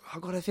 love. I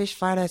got a fish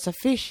floater. It's a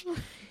fish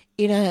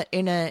in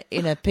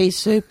a pea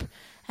soup,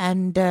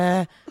 and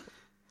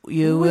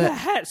With a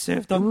hat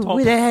served on top.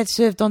 with a head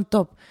served on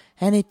top.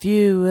 And if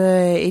you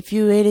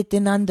eat it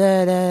in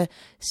under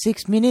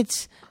 6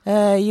 minutes,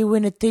 you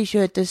win a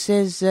T-shirt that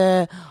says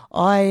 "I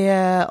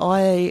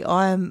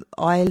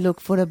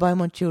look for the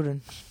Beaumont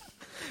children."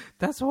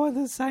 That's why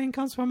the saying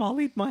comes from, I'll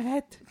eat my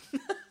head.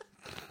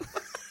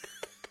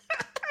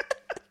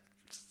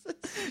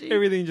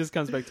 Everything just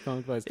comes back to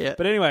commonplace. Yeah.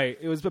 But anyway,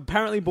 it was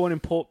apparently born in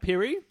Port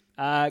Pirie,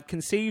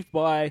 conceived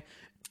by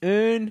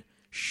Ern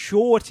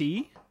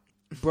Shorty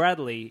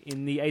Bradley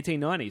in the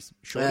 1890s.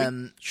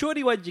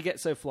 Shorty, why'd you get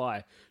so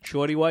fly?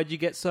 Shorty, why'd you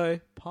get so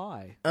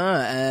pie?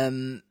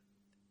 From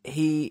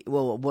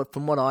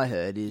what I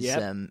heard is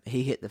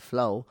he hit the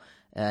flow.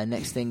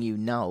 Next thing you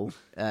know,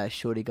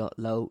 Shorty got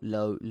low.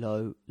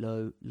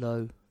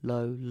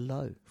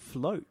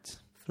 Float.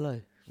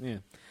 Flow. Yeah.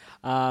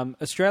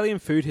 Australian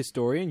food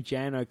historian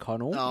Jan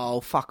O'Connell.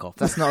 Oh, fuck off.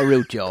 That's not a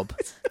real job.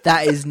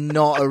 That is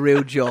not a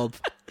real job.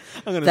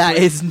 That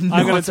is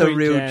not a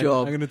real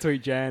job. I'm going to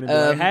tweet Jan and be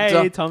like,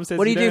 hey, Tom says...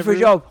 What do you do for a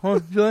job?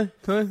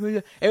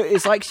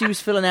 It's like she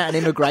was filling out an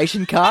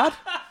immigration card.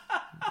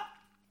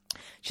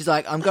 She's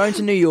like, I'm going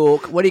to New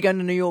York. What are you going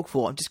to New York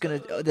for? I'm just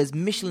going to... There's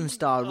Michelin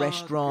star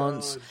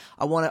restaurants.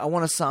 God. I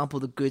want to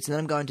sample the goods. And then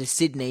I'm going to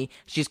Sydney.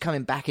 She's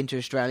coming back into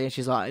Australia.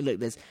 She's like, look,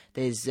 there's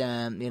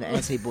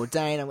Anthony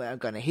Bourdain. I'm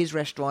going to his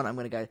restaurant. I'm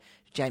going to go to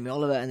Jamie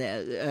Oliver.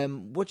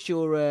 And what's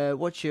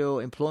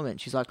your employment?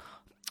 She's like,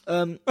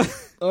 I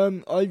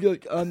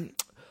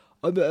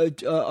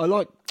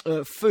like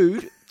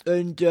food.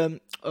 And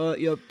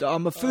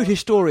I'm a food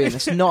historian.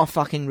 It's not a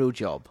fucking real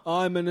job.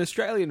 I'm an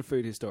Australian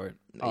food historian.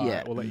 All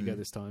right, we'll let you go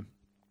this time.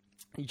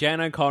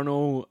 Jan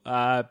O'Connell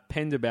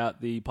penned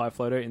about the pie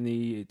floater in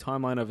the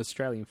timeline of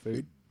Australian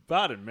food.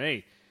 Pardon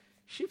me.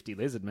 Shifty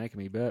lizard making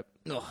me burp.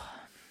 Ugh.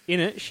 In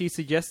it, she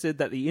suggested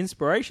that the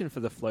inspiration for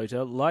the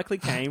floater likely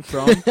came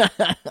from...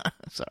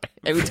 Sorry.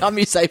 Every time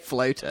you say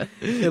floater,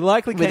 it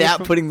likely came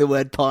without putting the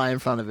word pie in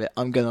front of it,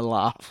 I'm going to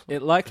laugh.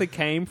 It likely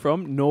came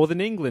from Northern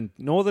England.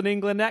 Northern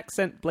England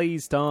accent,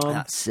 please, Tom.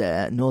 That's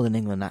Northern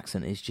England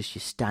accent is just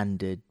your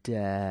standard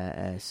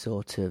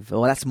sort of...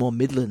 Well, that's more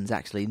Midlands,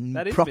 actually.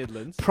 That is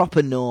Midlands.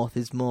 Proper North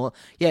is more...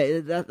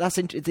 Yeah, that's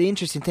the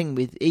interesting thing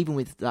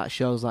with that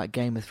shows like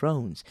Game of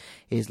Thrones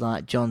is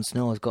like Jon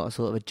Snow has got a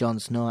sort of a Jon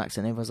Snow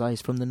accent. Everyone's like,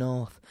 he's from the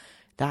North.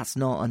 That's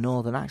not a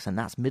Northern accent.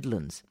 That's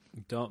Midlands.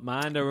 Don't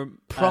mind a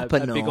North,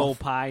 big old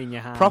pie in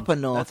your hand. Proper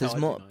North is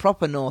more.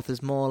 Proper North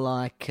is more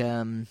like.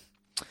 It's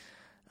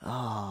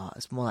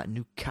more like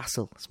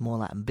Newcastle. It's more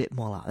like a bit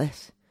more like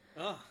this.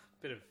 Oh,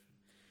 bit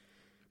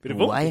of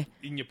oomph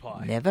in your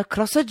pie. Never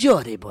cross a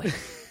Geordie, boy.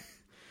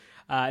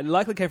 It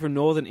likely came from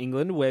Northern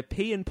England, where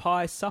pea and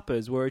pie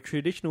suppers were a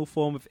traditional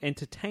form of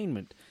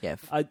entertainment. Yeah.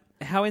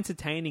 How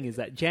entertaining is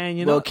that,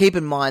 Jan? Keep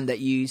in mind that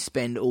you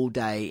spend all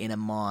day in a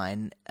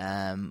mine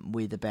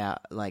with about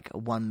like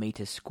 1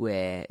 meter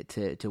square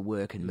to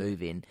work and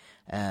move in.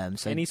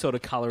 So any sort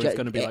of colour is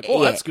going to be like,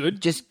 that's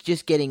good. Just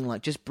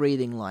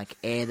breathing like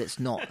air that's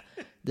not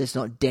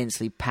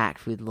densely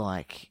packed with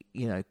like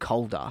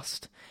coal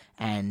dust.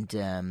 And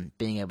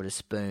being able to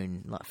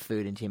spoon like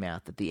food into your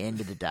mouth at the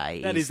end of the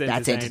day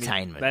that's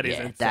entertainment. That is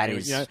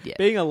entertainment.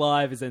 Being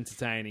alive is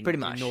entertaining. Pretty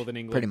much. In Northern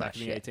England back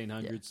in the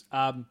 1800s.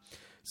 Yeah.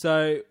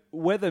 So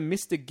whether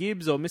Mr.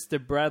 Gibbs or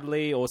Mr.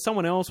 Bradley or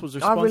someone else was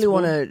responsible, I really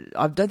want to.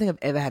 I don't think I've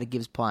ever had a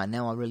Gibbs pie.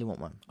 Now I really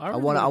want one. I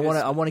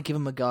want to give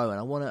them a go, and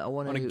I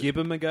want to give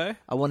them a go.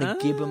 I want to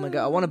give them a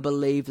go. I want to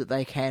believe that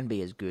they can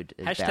be as good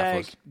as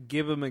Balfour's.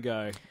 Give them a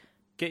go.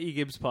 Get your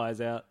Gibbs pies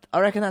out. I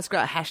reckon that's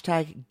great.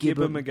 Hashtag give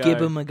them a go. Give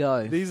them a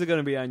go. These are going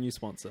to be our new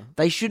sponsor.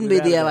 They shouldn't be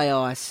the LA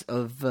Ice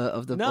of the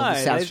South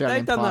Australian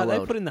they've done pie that.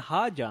 world. They put in the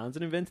hard yarns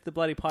and invented the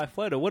bloody pie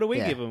floater. What do we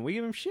give them? We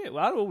give them shit.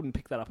 Well, I wouldn't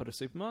pick that up at a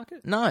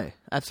supermarket. No,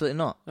 absolutely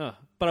not. Oh,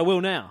 but I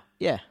will now.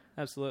 Yeah,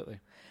 absolutely.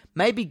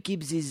 Maybe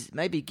Gibbs is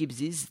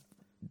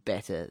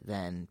better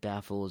than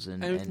Balfour's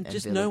and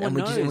just Village. No one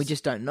knows. And we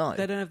just don't know.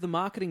 They don't have the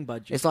marketing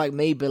budget. It's like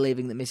me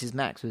believing that Mrs.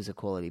 Max was a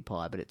quality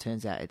pie, but it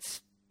turns out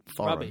it's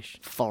foreign. Rubbish.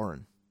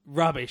 Foreign.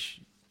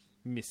 Rubbish,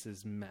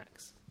 Mrs.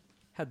 Max.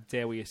 How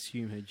dare we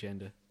assume her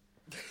gender?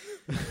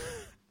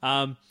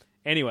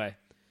 Anyway,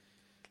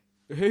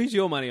 who's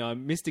your money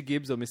on, Mr.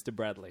 Gibbs or Mr.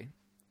 Bradley?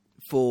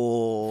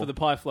 For the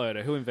pie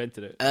floater, who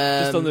invented it?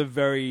 Just on the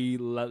very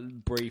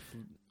brief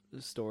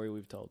story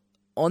we've told.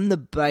 On the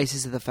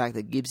basis of the fact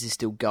that Gibbs is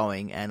still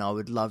going, and I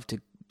would love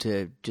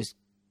to just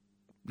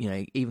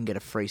even get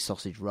a free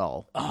sausage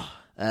roll.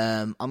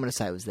 I'm going to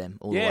say it was them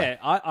all the way.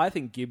 Yeah, I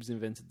think Gibbs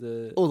invented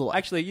the... All the way.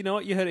 Actually, you know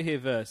what? You heard it here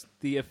first.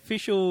 The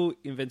official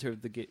inventor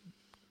of the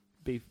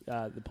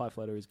the pie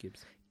floater is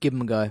Gibbs. Give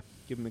him a go.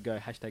 Give him a go.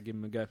 Hashtag give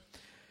him a go.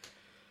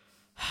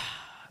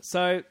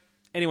 So,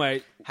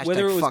 anyway, Hashtag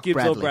whether it was fuck Gibbs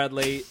Bradley. or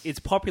Bradley, its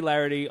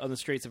popularity on the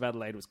streets of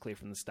Adelaide was clear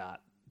from the start.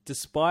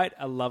 Despite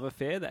a love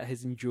affair that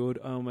has endured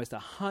almost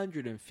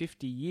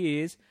 150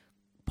 years,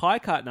 pie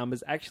cart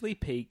numbers actually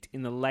peaked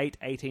in the late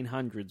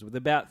 1800s with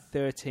about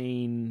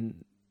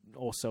 13...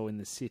 also in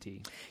the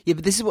city. Yeah,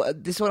 but this is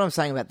what I'm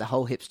saying about the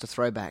whole hipster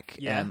throwback.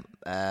 Yeah,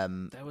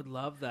 they would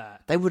love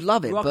that. They would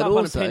love it, Rock but up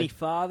also on a penny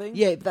farthing.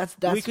 Yeah, that's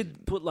we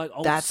could put like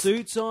old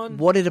suits on.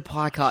 What did a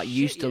pie cart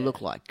used to look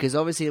like? Because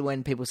obviously,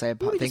 when people say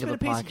think of a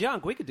piece pie of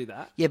junk, we could do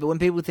that. Yeah, but when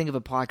people think of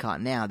a pie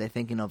cart now, they're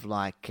thinking of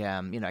like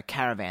a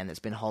caravan that's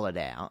been hollowed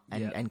out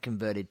and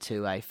converted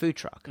to a food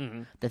truck.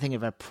 Mm-hmm. They're thinking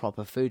of a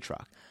proper food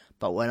truck.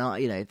 But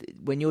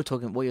when you're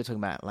talking, what you're talking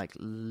about, like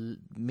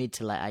mid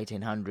to late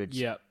 1800s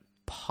Yeah.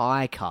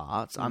 pie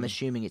carts, I'm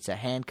assuming it's a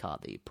hand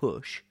cart that you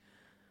push.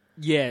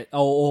 Yeah,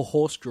 or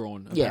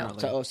horse-drawn, Yeah,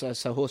 apparently.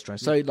 so horse-drawn.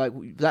 So, like,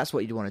 that's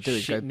what you'd want to do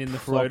is go Shitting in the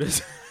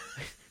floaters.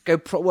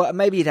 well,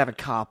 maybe you'd have a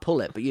car pull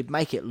it, but you'd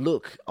make it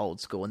look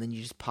old school, and then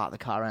you just park the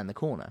car around the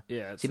corner.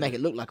 Yeah, so you make it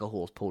look like a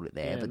horse pulled it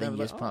there, Yeah, but then you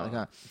they'd just be park the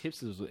car.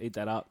 Hipsters would eat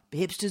that up.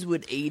 Hipsters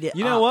would eat it.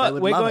 You know up. They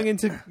what? would love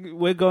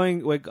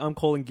it. I'm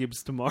calling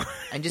Gibbs tomorrow.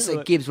 And just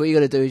like Gibbs, what you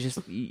got to do is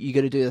you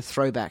got to do a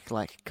throwback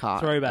like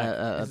cart,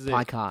 Throwback. This is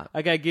pie it. cart.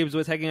 Okay, Gibbs,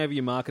 we're taking over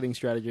your marketing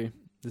strategy.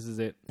 This is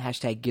it.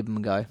 Hashtag give 'em a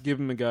go. Give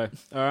him a go.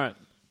 All right.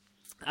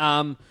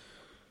 I'm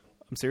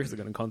seriously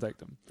going to contact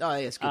them. Oh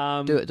yes,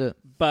 good. Do it.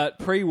 But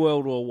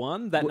pre-World War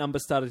One, that number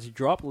started to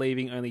drop,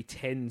 leaving only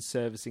 10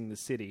 servicing the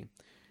city.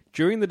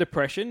 During the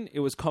Depression,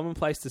 it was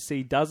commonplace to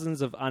see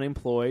dozens of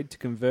unemployed to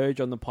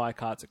converge on the pie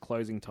carts at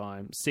closing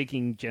time,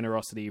 seeking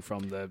generosity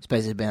from the...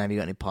 Basically, Ben, have you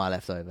got any pie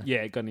left over?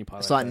 Yeah, got any pie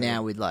It's left like over.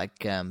 now with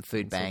like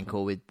food bank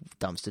or with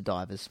dumpster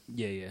divers.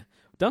 Yeah.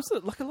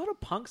 Dumpster, like a lot of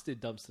punks did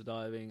dumpster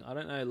diving. I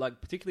don't know,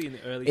 like particularly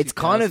in the early It's 2000s.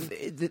 kind of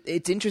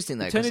it's interesting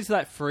though. It turned 'cause- into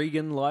that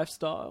freegan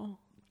lifestyle.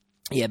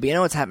 Yeah, but you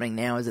know what's happening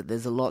now is that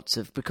there's lots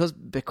of because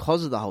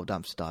of the whole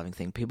dumpster diving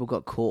thing, people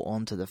got caught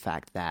onto the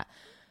fact that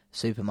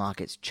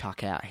supermarkets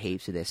chuck out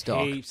heaps of their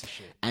stock. Heaps of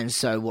shit. And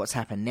so what's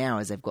happened now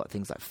is they've got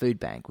things like food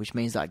bank, which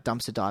means like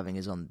dumpster diving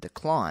is on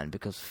decline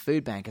because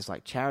food bank is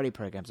like charity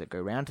programs that go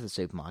around to the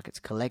supermarkets,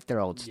 collect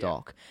their old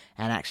stock,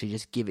 and actually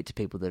just give it to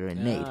people that are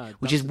in need,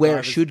 which is dumpster where it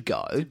divers- should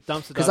go.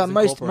 dumpster Because divers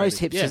most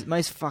incorporated. hipsters, Yeah.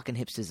 most fucking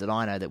hipsters that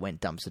I know that went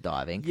dumpster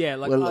diving, Yeah,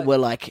 like were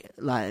like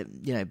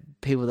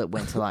people that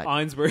went to like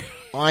Ainsbury.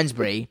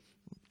 Ainsbury.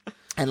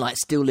 And like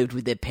still lived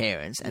with their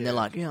parents, and they're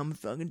like, "Yeah, I'm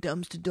fucking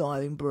dumpster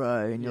diving,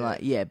 bro." And you're like,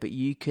 "Yeah, but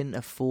you can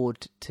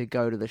afford to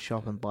go to the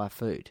shop and buy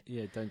food."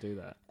 Yeah, don't do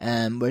that.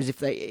 Whereas if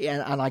they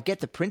and I get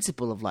the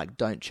principle of like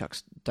don't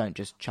just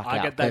chuck I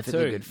out get that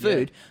perfectly too, good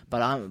food, but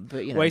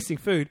you know, Wasting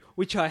food,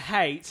 which I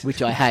hate.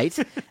 which I hate.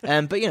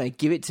 But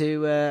give it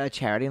to a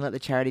charity and let the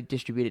charity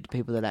distribute it to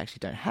people that actually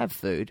don't have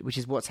food, which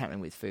is what's happening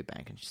with food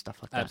bank and stuff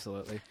like that.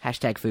 Absolutely.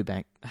 Hashtag food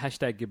bank.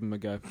 Hashtag give them a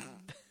go.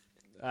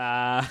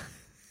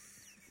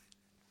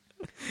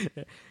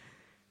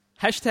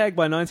 Hashtag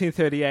by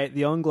 1938,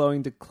 the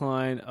ongoing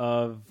decline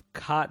of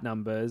cart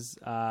numbers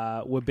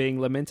were being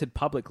lamented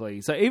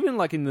publicly. So even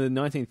like in the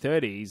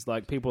 1930s,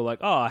 like people were like,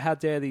 "Oh, how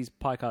dare these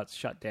pie carts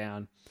shut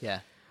down?" Yeah,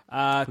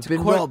 We've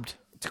been robbed.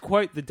 To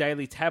quote the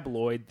Daily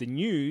Tabloid, The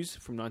News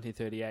from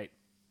 1938.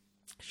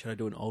 Should I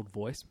do an old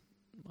voice?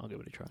 I'll give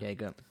it a try. Yeah,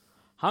 go.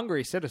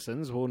 Hungry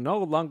citizens will no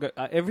longer...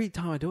 every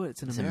time I do it,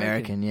 it's It's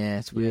American. American. Yeah,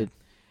 it's weird.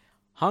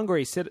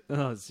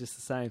 It's just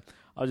the same.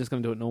 I was just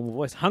going to do it normal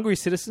voice. Hungry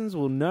citizens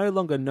will no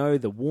longer know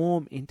the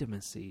warm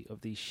intimacy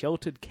of these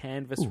sheltered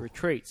canvas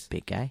retreats.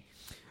 Big gay.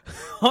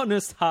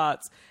 Honest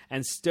hearts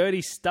and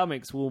sturdy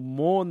stomachs will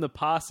mourn the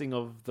passing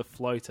of the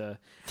floater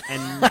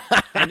and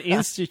an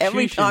institution.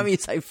 Every time you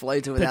say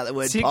floater without the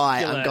word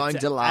pie, I'm going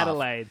to laugh.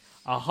 Adelaide,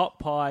 a hot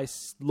pie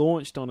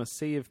launched on a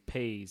sea of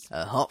peas.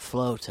 A hot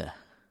floater.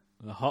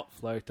 A hot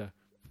floater.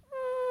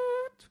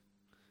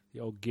 The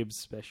old Gibbs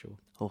special.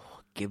 Oh,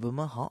 give him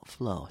a hot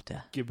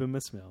floater. Give him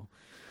a smell.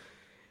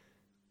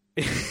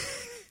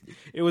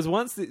 It was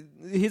once...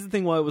 here's the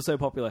thing why it was so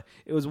popular.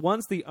 It was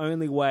once the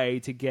only way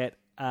to get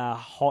a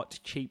hot,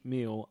 cheap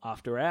meal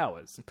after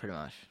hours. Pretty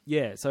much.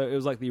 Yeah, so it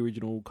was like the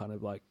original kind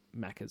of like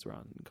Macca's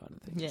run kind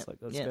of thing. Yeah, It's like,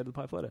 let's yeah. go to the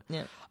pie floater.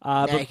 Yeah.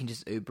 Now but you can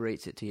just Uber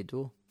Eats it to your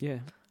door. yeah.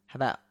 How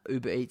about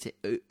Uber Eats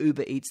it?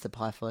 Uber Eats the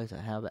pie floater.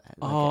 How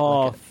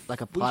about like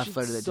a we pie should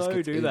floater that so just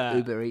gets do that.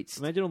 Uber Eats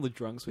Imagine all the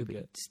drunks we Uber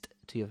get. Eats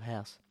to your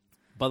house.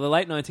 By the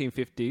late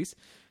 1950s,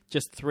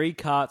 just 3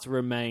 carts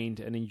remained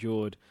and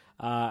endured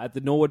at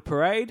the Norwood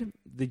Parade,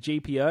 the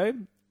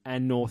GPO,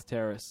 and North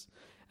Terrace.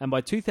 And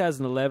by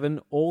 2011,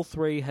 all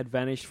 3 had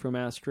vanished from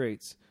our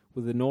streets,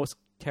 with the North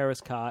Terrace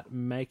cart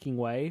making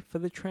way for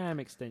the tram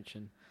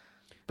extension.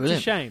 Brilliant.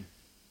 It's a shame.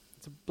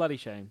 It's a bloody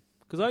shame.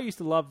 Because I used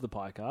to love the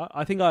pie cart.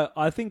 I think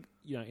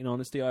in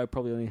honesty, I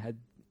probably only had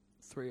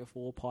 3 or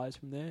 4 pies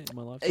from there in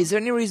my life. Is there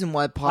any reason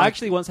why pie? I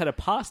actually once had a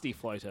pasty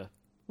floater.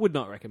 Would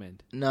not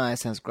recommend. No, that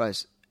sounds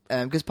gross.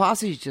 Because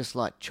parsley is just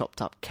like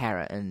chopped up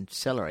carrot and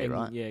celery, And,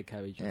 right? Yeah,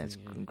 cabbage. Yeah, I it's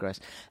think, yeah. gross.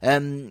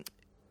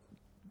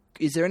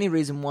 Is there any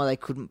reason why they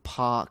couldn't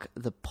park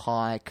the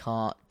pie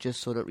cart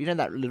just sort of,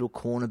 that little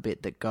corner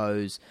bit that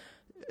goes?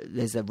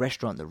 There's a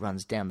restaurant that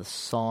runs down the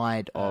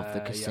side of the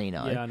Yeah.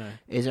 casino. Yeah, I know.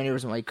 Is there any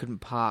reason why you couldn't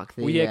park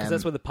the? Well, yeah, because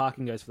that's where the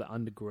parking goes for the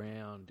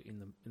underground in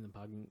the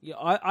parking. Yeah,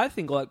 I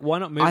think why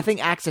not move? I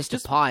think access to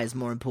pie is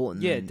more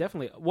important. Yeah, than,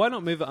 definitely. Why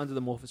not move it under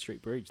the Morford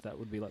Street Bridge? That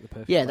would be like the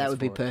perfect. Yeah, place that would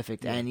be for it.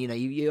 perfect. Yeah. And you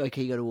got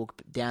to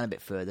walk down a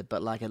bit further,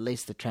 but like at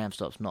least the tram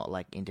stop's not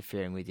like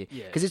interfering with you.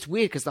 Yeah. Because it's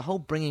weird because the whole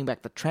bringing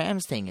back the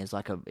trams thing is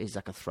like a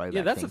throwback.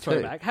 Yeah, that's thing a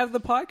throwback. Too. Have the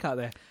pie cart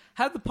there.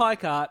 Have the pie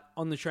cart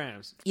on the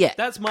trams. Yeah.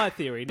 That's my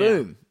theory. Now.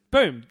 Boom.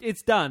 Boom,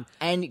 it's done.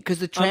 And because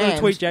the I'm gonna trams,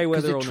 tweet Jay because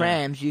Weather the all night.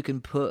 trams, you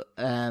can put,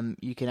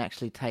 you can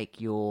actually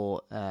take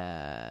your,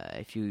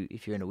 if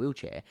you're in a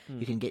wheelchair,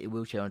 you can get your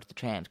wheelchair onto the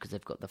trams because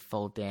they've got the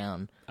fold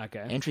down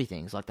Okay. entry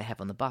things like they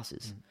have on the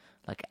buses,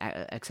 like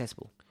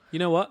accessible. You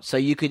know what? So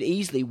you could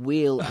easily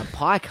wheel a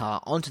pie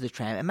cart onto the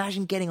tram.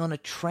 Imagine getting on a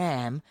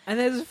tram And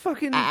there's a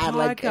fucking at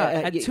Adelaide, pie cart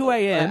at 2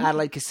 a.m.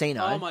 Adelaide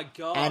Casino. Oh my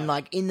God. And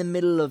like in the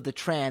middle of the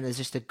tram, there's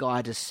just a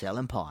guy just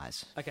selling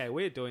pies. Okay,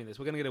 we're doing this.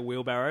 We're going to get a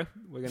wheelbarrow.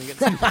 We're going to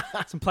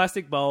get some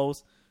plastic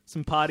bowls,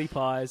 some party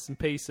pies, some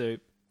pea soup.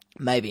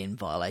 Maybe in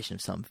violation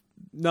of some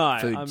No,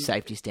 food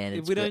safety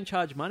standards. if we but- don't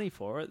charge money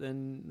for it,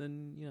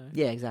 then you know.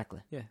 Yeah,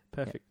 exactly. Yeah,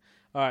 perfect.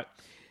 All right.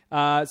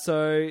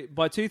 So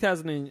by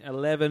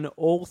 2011,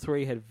 all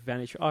three had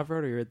vanished. I've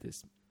already read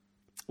this.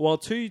 While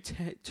two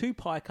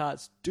pie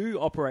carts do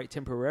operate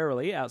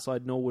temporarily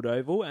outside Norwood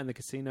Oval and the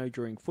casino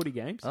during footy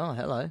games, Oh,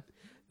 hello.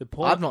 the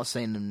point. I've not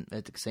seen them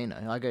at the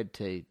casino. I go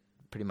to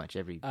pretty much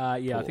every. Yeah, I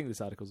port. think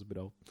this article's a bit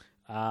old.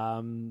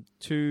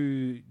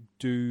 To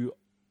do.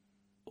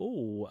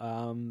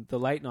 The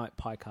late night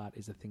pie cart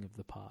is a thing of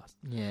the past.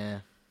 Yeah.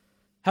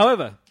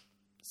 However,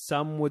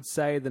 some would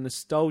say the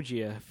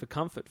nostalgia for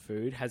comfort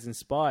food has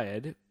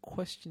inspired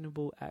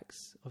questionable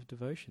acts of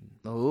devotion.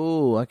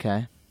 Oh,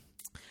 okay.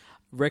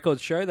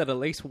 Records show that at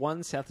least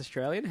one South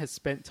Australian has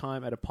spent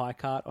time at a pie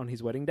cart on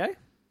his wedding day.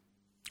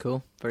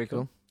 Cool. Very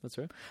cool. That's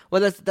right.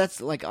 Well,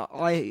 that's like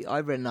I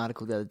read an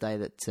article the other day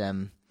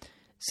that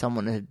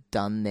someone had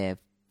done their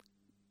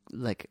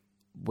like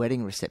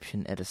wedding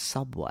reception at a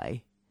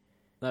Subway.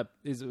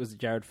 It was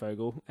Jared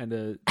Fogle and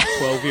a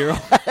 12-year-old.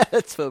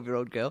 A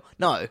 12-year-old girl.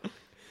 No.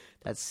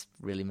 That's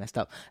really messed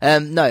up.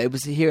 No, it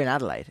was here in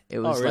Adelaide. It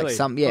was really? like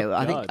some Oh,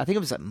 I God. think it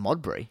was like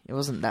Modbury. It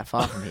wasn't that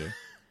far from here.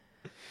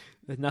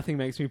 Nothing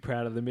makes me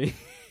prouder than me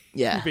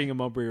Yeah. being a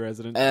Modbury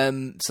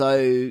resident. So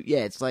yeah,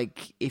 it's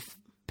like if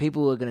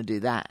people are going to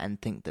do that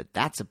and think that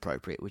that's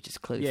appropriate, which is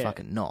clearly Yeah.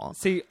 fucking not.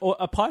 See,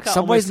 a pie cart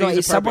Subway's almost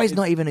seems Subway's appropriate.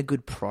 not even a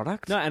good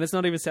product. No, and it's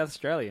not even South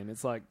Australian.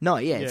 It's like... No,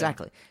 yeah, Yeah.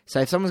 exactly. So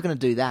if someone's going to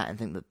do that and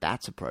think that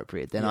that's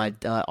appropriate, then Yeah.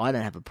 I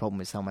don't have a problem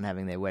with someone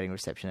having their wedding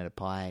reception at a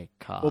pie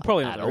cart. Well,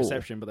 probably not at the all.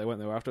 reception, but they went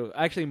there after.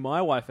 Actually,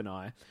 my wife and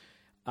I,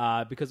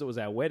 because it was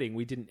our wedding,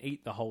 we didn't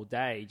eat the whole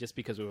day just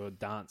because we were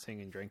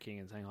dancing and drinking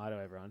and saying hi to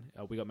everyone.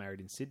 We got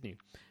married in Sydney.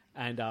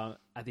 And at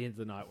the end of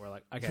the night, we're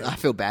like, okay. I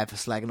feel bad for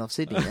slagging off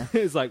Sydney now.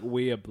 It's like,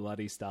 we are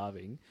bloody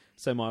starving.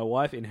 So my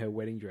wife in her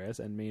wedding dress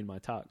and me in my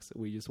tux,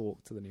 we just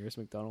walked to the nearest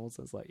McDonald's.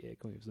 And it's like, yeah,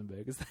 can we have some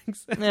burgers?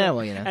 Thanks. Yeah,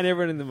 well, you know. And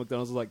everyone in the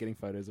McDonald's was like getting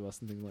photos of us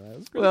and things like that. It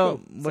was really Well,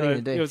 cool. what are you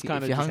going to do It was if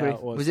kind of you're just hungry? how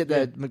it was. Was it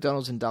the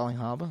McDonald's in Darling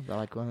Harbour? They're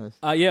like one of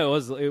those. Yeah, it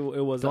was. It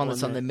was The one that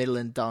that's on there. the middle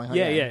in Darling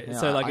Harbour. Yeah.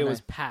 So like I it know. was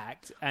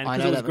packed, and I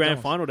because know it was that grand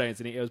McDonald's. final day in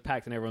Sydney, it was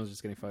packed, and everyone was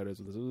just getting photos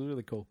with us. It was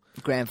really cool.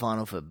 Grand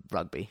final for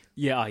rugby.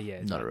 Yeah,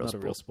 yeah, Not a real not a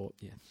real sport.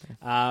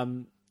 Yeah.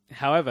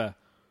 However,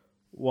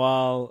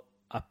 while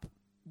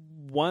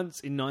once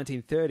in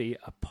 1930,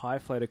 a pie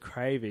floater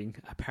craving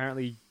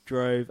apparently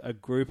drove a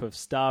group of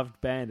starved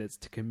bandits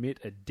to commit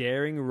a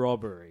daring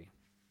robbery.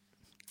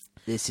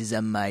 This is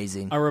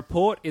amazing. A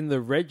report in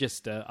the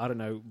Register. I don't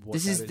know what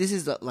This that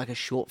is like a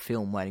short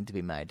film waiting to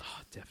be made.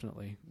 Oh,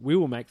 definitely. We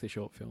will make the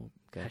short film.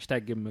 Okay.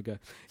 Hashtag give them a go.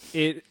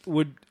 It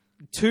would...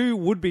 Two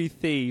would-be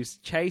thieves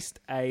chased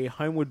a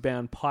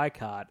homeward-bound pie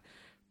cart.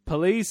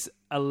 Police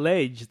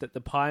allege that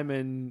the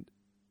pieman...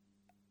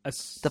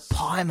 The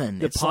pieman.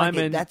 The It's like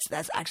pieman-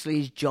 that's actually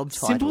his job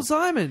title. Simple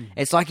Simon.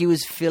 It's like he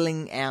was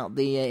filling out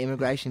the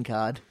immigration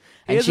card.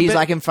 He And has a she's bit-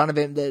 like in front of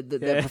him. The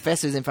Yeah.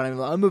 professor's in front of him.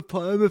 Like, I'm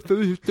a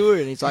food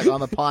historian. And he's like,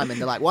 I'm a pieman.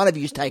 They're like, one of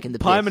you's taken the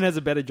piss. Pieman has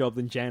a better job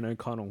than Jan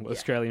O'Connell,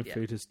 Australian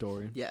food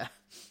historian. Yeah.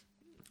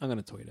 I'm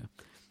going to tweet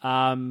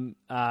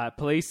her.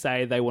 Police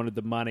say they wanted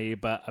the money,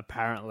 but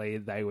apparently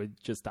they were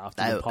just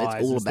after the It's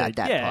pies. all instead. about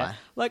that yeah, pie.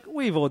 like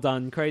we've all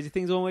done crazy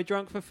things when we're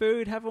drunk for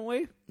food, haven't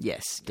we?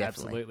 Yes, definitely.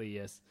 Absolutely,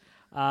 yes.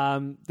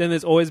 Then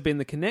there's always been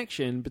the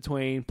connection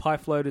between pie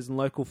floaters and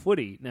local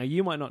footy. Now,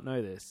 you might not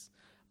know this,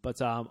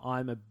 but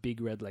I'm a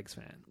big Redlegs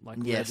fan. Like,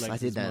 Yes, Redlegs I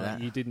did is know that.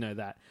 You did know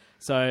that.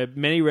 So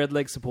many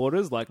Redlegs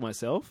supporters, like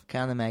myself,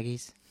 Count the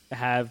Maggies.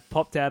 have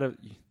popped out of...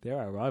 They're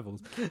our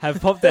rivals.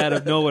 Have popped out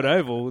of Norwood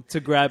Oval to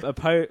grab a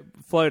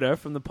floater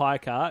from the pie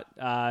cart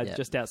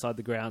just outside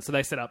the ground. So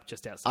they set up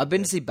just outside. I've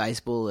been to there. see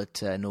baseball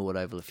at Norwood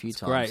Oval a few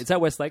times. Great. It's at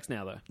West Lakes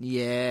now, though.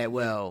 Yeah,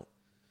 well,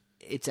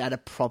 it's at a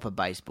proper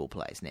baseball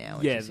place now.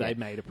 which Yeah, is, they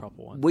made a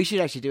proper one. We should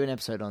actually do an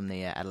episode on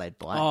the Adelaide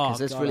Bite Oh, because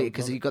that's God, really I'd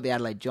because love you've got the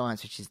Adelaide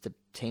Giants, which is the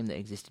team that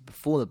existed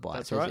before the Bite.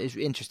 That's so right. it's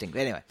interesting. But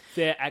anyway,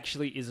 There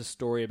actually is a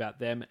story about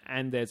them,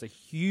 and there's a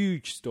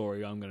huge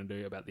story I'm going to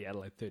do about the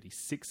Adelaide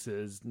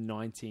 36ers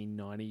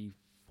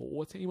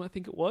 1994 team, I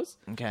think it was.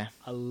 okay,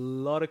 A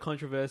lot of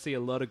controversy, a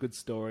lot of good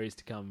stories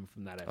to come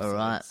from that episode. all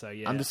right. So,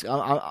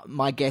 yeah.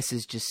 My guess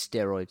is just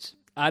steroids.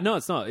 No,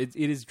 it's not. It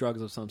is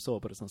drugs of some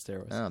sort, but it's not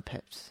steroids. Oh,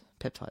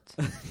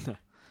 peptides.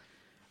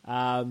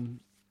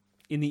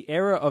 In the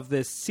era of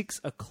the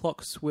 6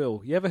 o'clock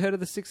swill. You ever heard of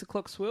the 6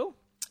 o'clock swill?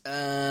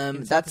 in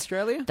South That's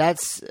Australia?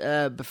 That's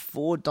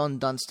before Don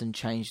Dunstan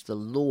changed the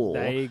law.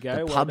 There you go.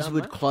 The Well pubs done,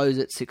 would mate. close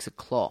at 6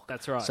 o'clock.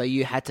 That's right. So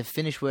you had to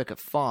finish work at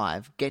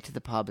 5, get to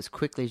the pub as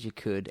quickly as you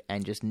could,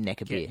 and just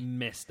neck a beer. Get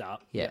messed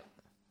up. Yeah.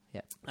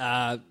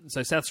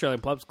 So South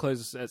Australian pubs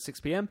closes at 6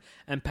 p.m.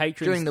 and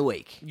patrons... During the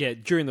week. Yeah,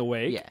 during the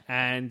week. Yeah.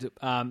 And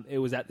it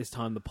was at this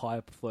time the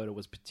pie floater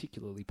was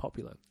particularly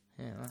popular.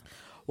 Yeah, right.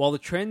 While the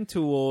trend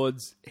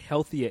towards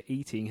healthier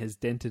eating has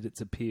dented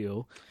its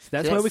appeal, so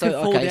that's So where we could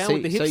fall okay, down so-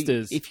 with the so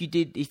hipsters. if you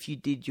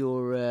did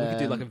your... we could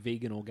do like a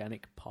vegan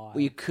organic pie. Well,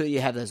 you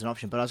have that as an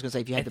option, but I was going to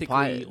say if you had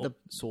ethically the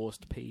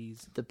sourced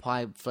peas.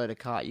 pie floater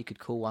cart, you could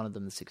call one of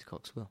them the 6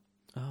 o'clock swill.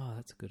 Oh,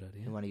 that's a good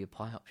idea. One of your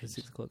pie The options.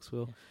 6 o'clock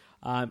swill.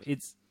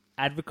 Its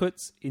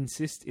advocates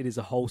insist it is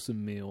a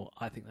wholesome meal.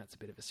 I think that's a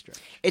bit of a stretch.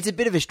 It's a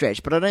bit of a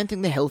stretch, but I don't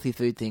think the healthy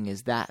food thing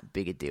is that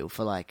big a deal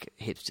for like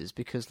hipsters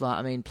because, like,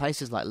 I mean,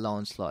 places like Low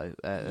and Slow,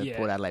 Yeah.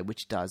 Port Adelaide,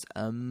 which does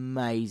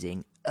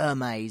amazing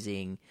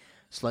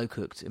slow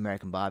cooked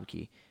American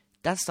barbecue.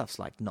 That stuff's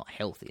like not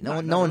healthy.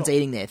 No one's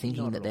eating there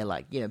thinking Not that at they're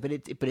like, you know, but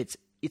it's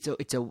a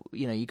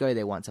you know, you go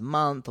there once a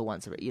month or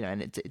once a, you know,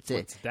 and it's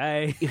Once a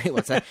day.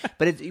 what's that?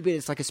 But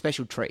it's like a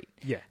special treat.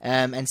 Yeah.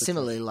 And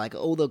similarly, like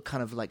all the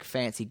kind of like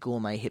fancy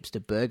gourmet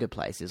hipster burger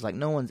places, like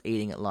no one's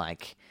eating at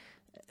like,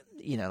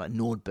 you know, like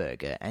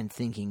Nordburger and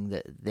thinking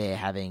that they're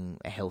having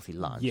a healthy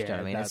lunch. Yeah, Do you know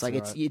what I mean? It's that's like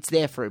right. it's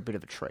there for a bit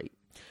of a treat.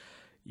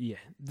 Yeah.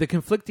 The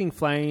conflicting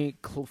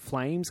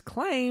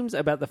claims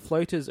about the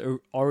floater's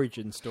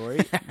origin story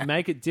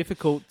make it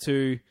difficult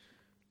to,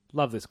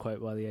 love this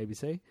quote by the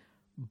ABC,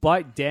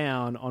 bite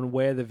down on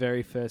where the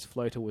very first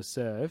floater was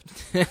served.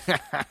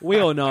 We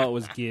all know it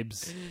was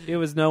Gibbs. It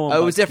was no one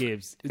but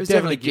Gibbs. It was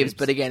definitely Gibbs,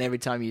 but again, every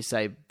time you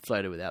say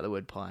floater without the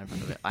word pie in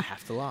front of it, I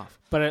have to laugh.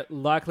 But it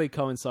likely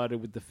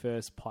coincided with the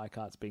first pie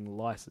carts being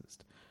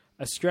licensed.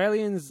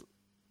 Australians'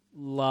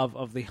 love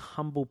of the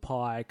humble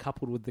pie,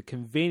 coupled with the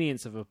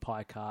convenience of a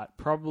pie cart,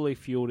 probably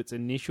fueled its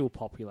initial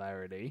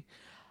popularity,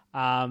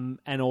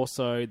 and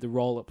also the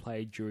role it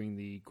played during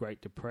the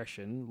Great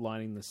Depression,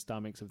 lining the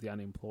stomachs of the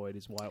unemployed,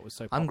 is why it was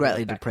so popular. I'm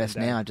greatly back in depressed the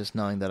day. now just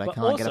knowing that I But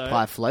can't get a also,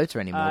 pie floater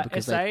anymore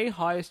because SA,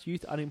 highest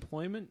youth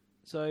unemployment.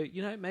 So,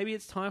 you know, maybe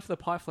it's time for the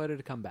pie floater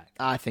to come back.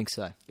 I think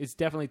so. It's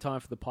definitely time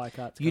for the pie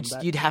cart to come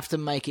back. You'd have to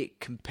make it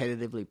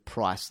competitively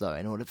priced though,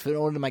 in order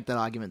to make that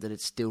argument that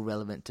it's still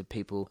relevant to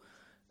people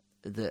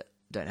that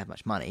don't have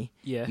much money.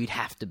 Yeah. You'd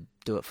have to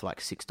do it for like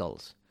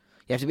 $6.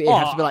 You have to be. It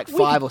have to be like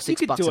 $5 or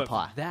 $6 a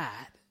pie.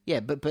 That. Yeah,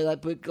 but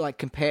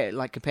compare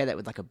that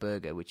with like a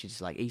burger, which is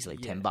like easily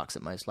 $10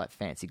 at most, like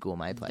fancy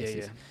gourmet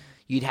places. yeah.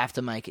 You'd have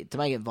to make it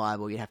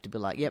viable. You'd have to be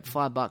like, yep,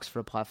 $5 for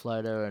a pie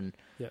floater, and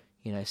Yep.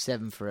 you know,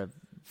 $7 for a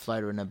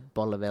floater and a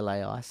bottle of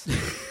LA Ice.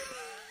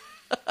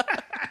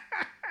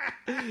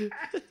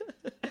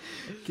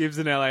 Gibbs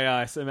and LA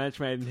Ice, a match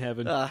made in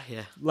heaven.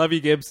 Yeah. Love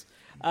you, Gibbs.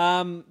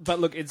 But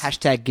look, it's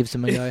Hashtag gives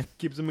them a go.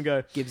 Gibbs them a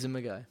go. Gives them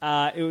a go.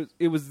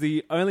 It was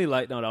the only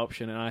late night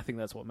option, and I think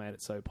that's what made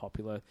it so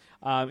popular.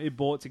 It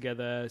brought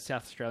together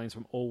South Australians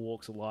from all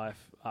walks of life.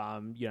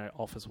 You know,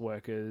 office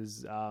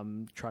workers,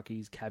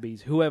 truckies,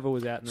 cabbies, whoever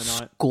was out in the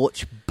night,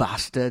 Scorch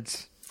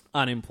bastards.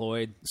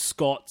 unemployed,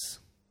 Scots,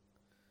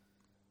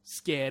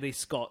 scaredy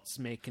Scots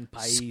making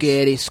pays.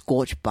 Scaredy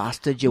scorch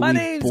bastard, you My wee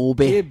name's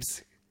booby.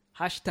 Gibbs.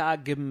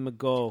 Hashtag give him a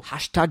go.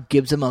 Hashtag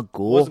gives them a It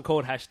go. wasn't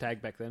called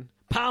hashtag back then.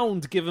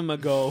 Pound, give him a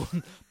go.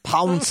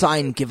 Pound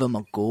sign, give them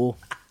a go.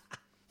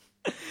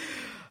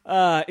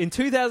 In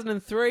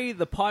 2003,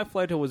 the pie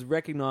floater was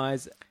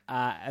recognised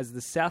as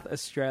the South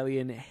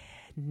Australian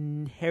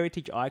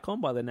heritage icon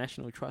by the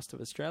National Trust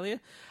of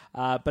Australia,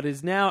 but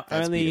is now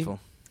That's only beautiful.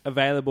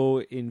 available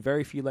in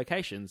very few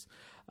locations.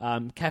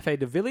 Cafe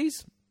de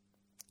Villiers,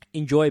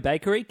 Enjoy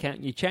Bakery,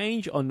 Count Your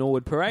Change on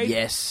Norwood Parade,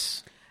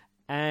 Yes.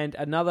 and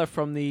another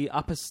from the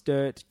Upper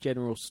Sturt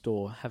General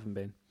Store. Haven't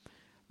been.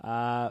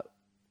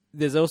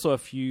 There's also a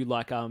few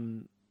like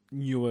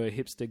newer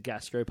hipster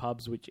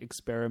gastropubs which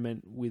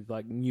experiment with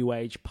like new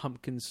age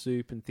pumpkin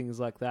soup and things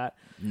like that.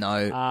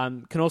 No.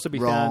 Can also be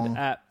Wrong. found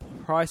at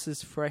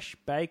Price's Fresh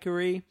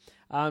Bakery.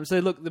 So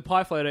look, the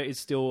pie floater is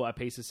still a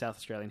piece of South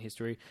Australian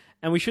history,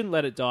 and we shouldn't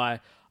let it die.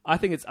 I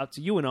think it's up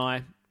to you and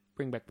I.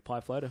 Bring back the pie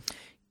floater.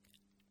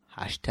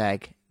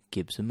 Hashtag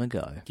gives them a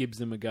go. Gives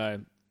them a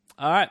go.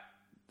 All right,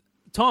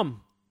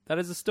 Tom. That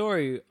is the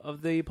story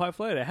of the pie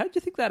floater. How did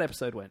you think that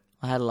episode went?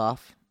 I had a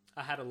laugh.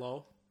 I had a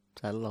lol.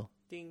 Had a laugh.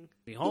 Ding.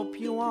 We hope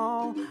you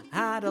all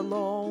had a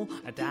lol.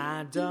 I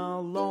died a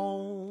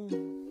lol.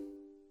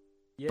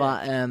 Yeah.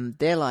 But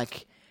they're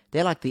like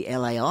the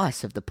LA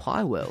Ice of the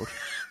pie world.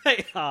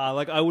 They are.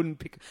 Like, I wouldn't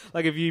pick...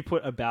 Like, if you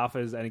put a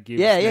Balfour's and a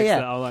Gibbs Yeah, next yeah, to yeah.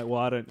 that, I'm like, well,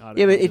 I don't Yeah, but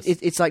know this.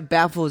 it's like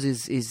Balfour's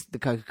is the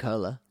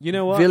Coca-Cola. You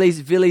know what?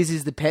 Villies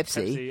is the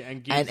Pepsi, Pepsi,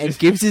 and Gibbs and is-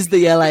 Gibbs is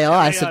the LA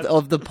Ice Yeah.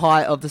 of the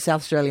pie of the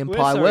South Australian We're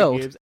pie sorry,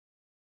 world. Gibbs.